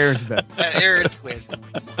I like Aaron's better. Aaron's wins.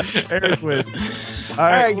 Aaron's wins. All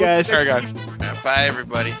right, guys. All right, guys. Bye,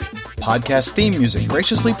 everybody. Podcast theme music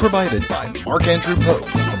graciously provided by Mark Andrew Pope.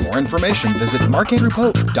 For more information, visit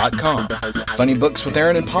markandrewpope.com. Funny Books with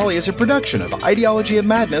Aaron and Polly is a production of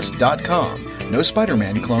ideologyofmadness.com. No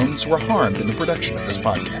Spider-Man clones were harmed in the production of this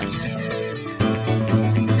podcast.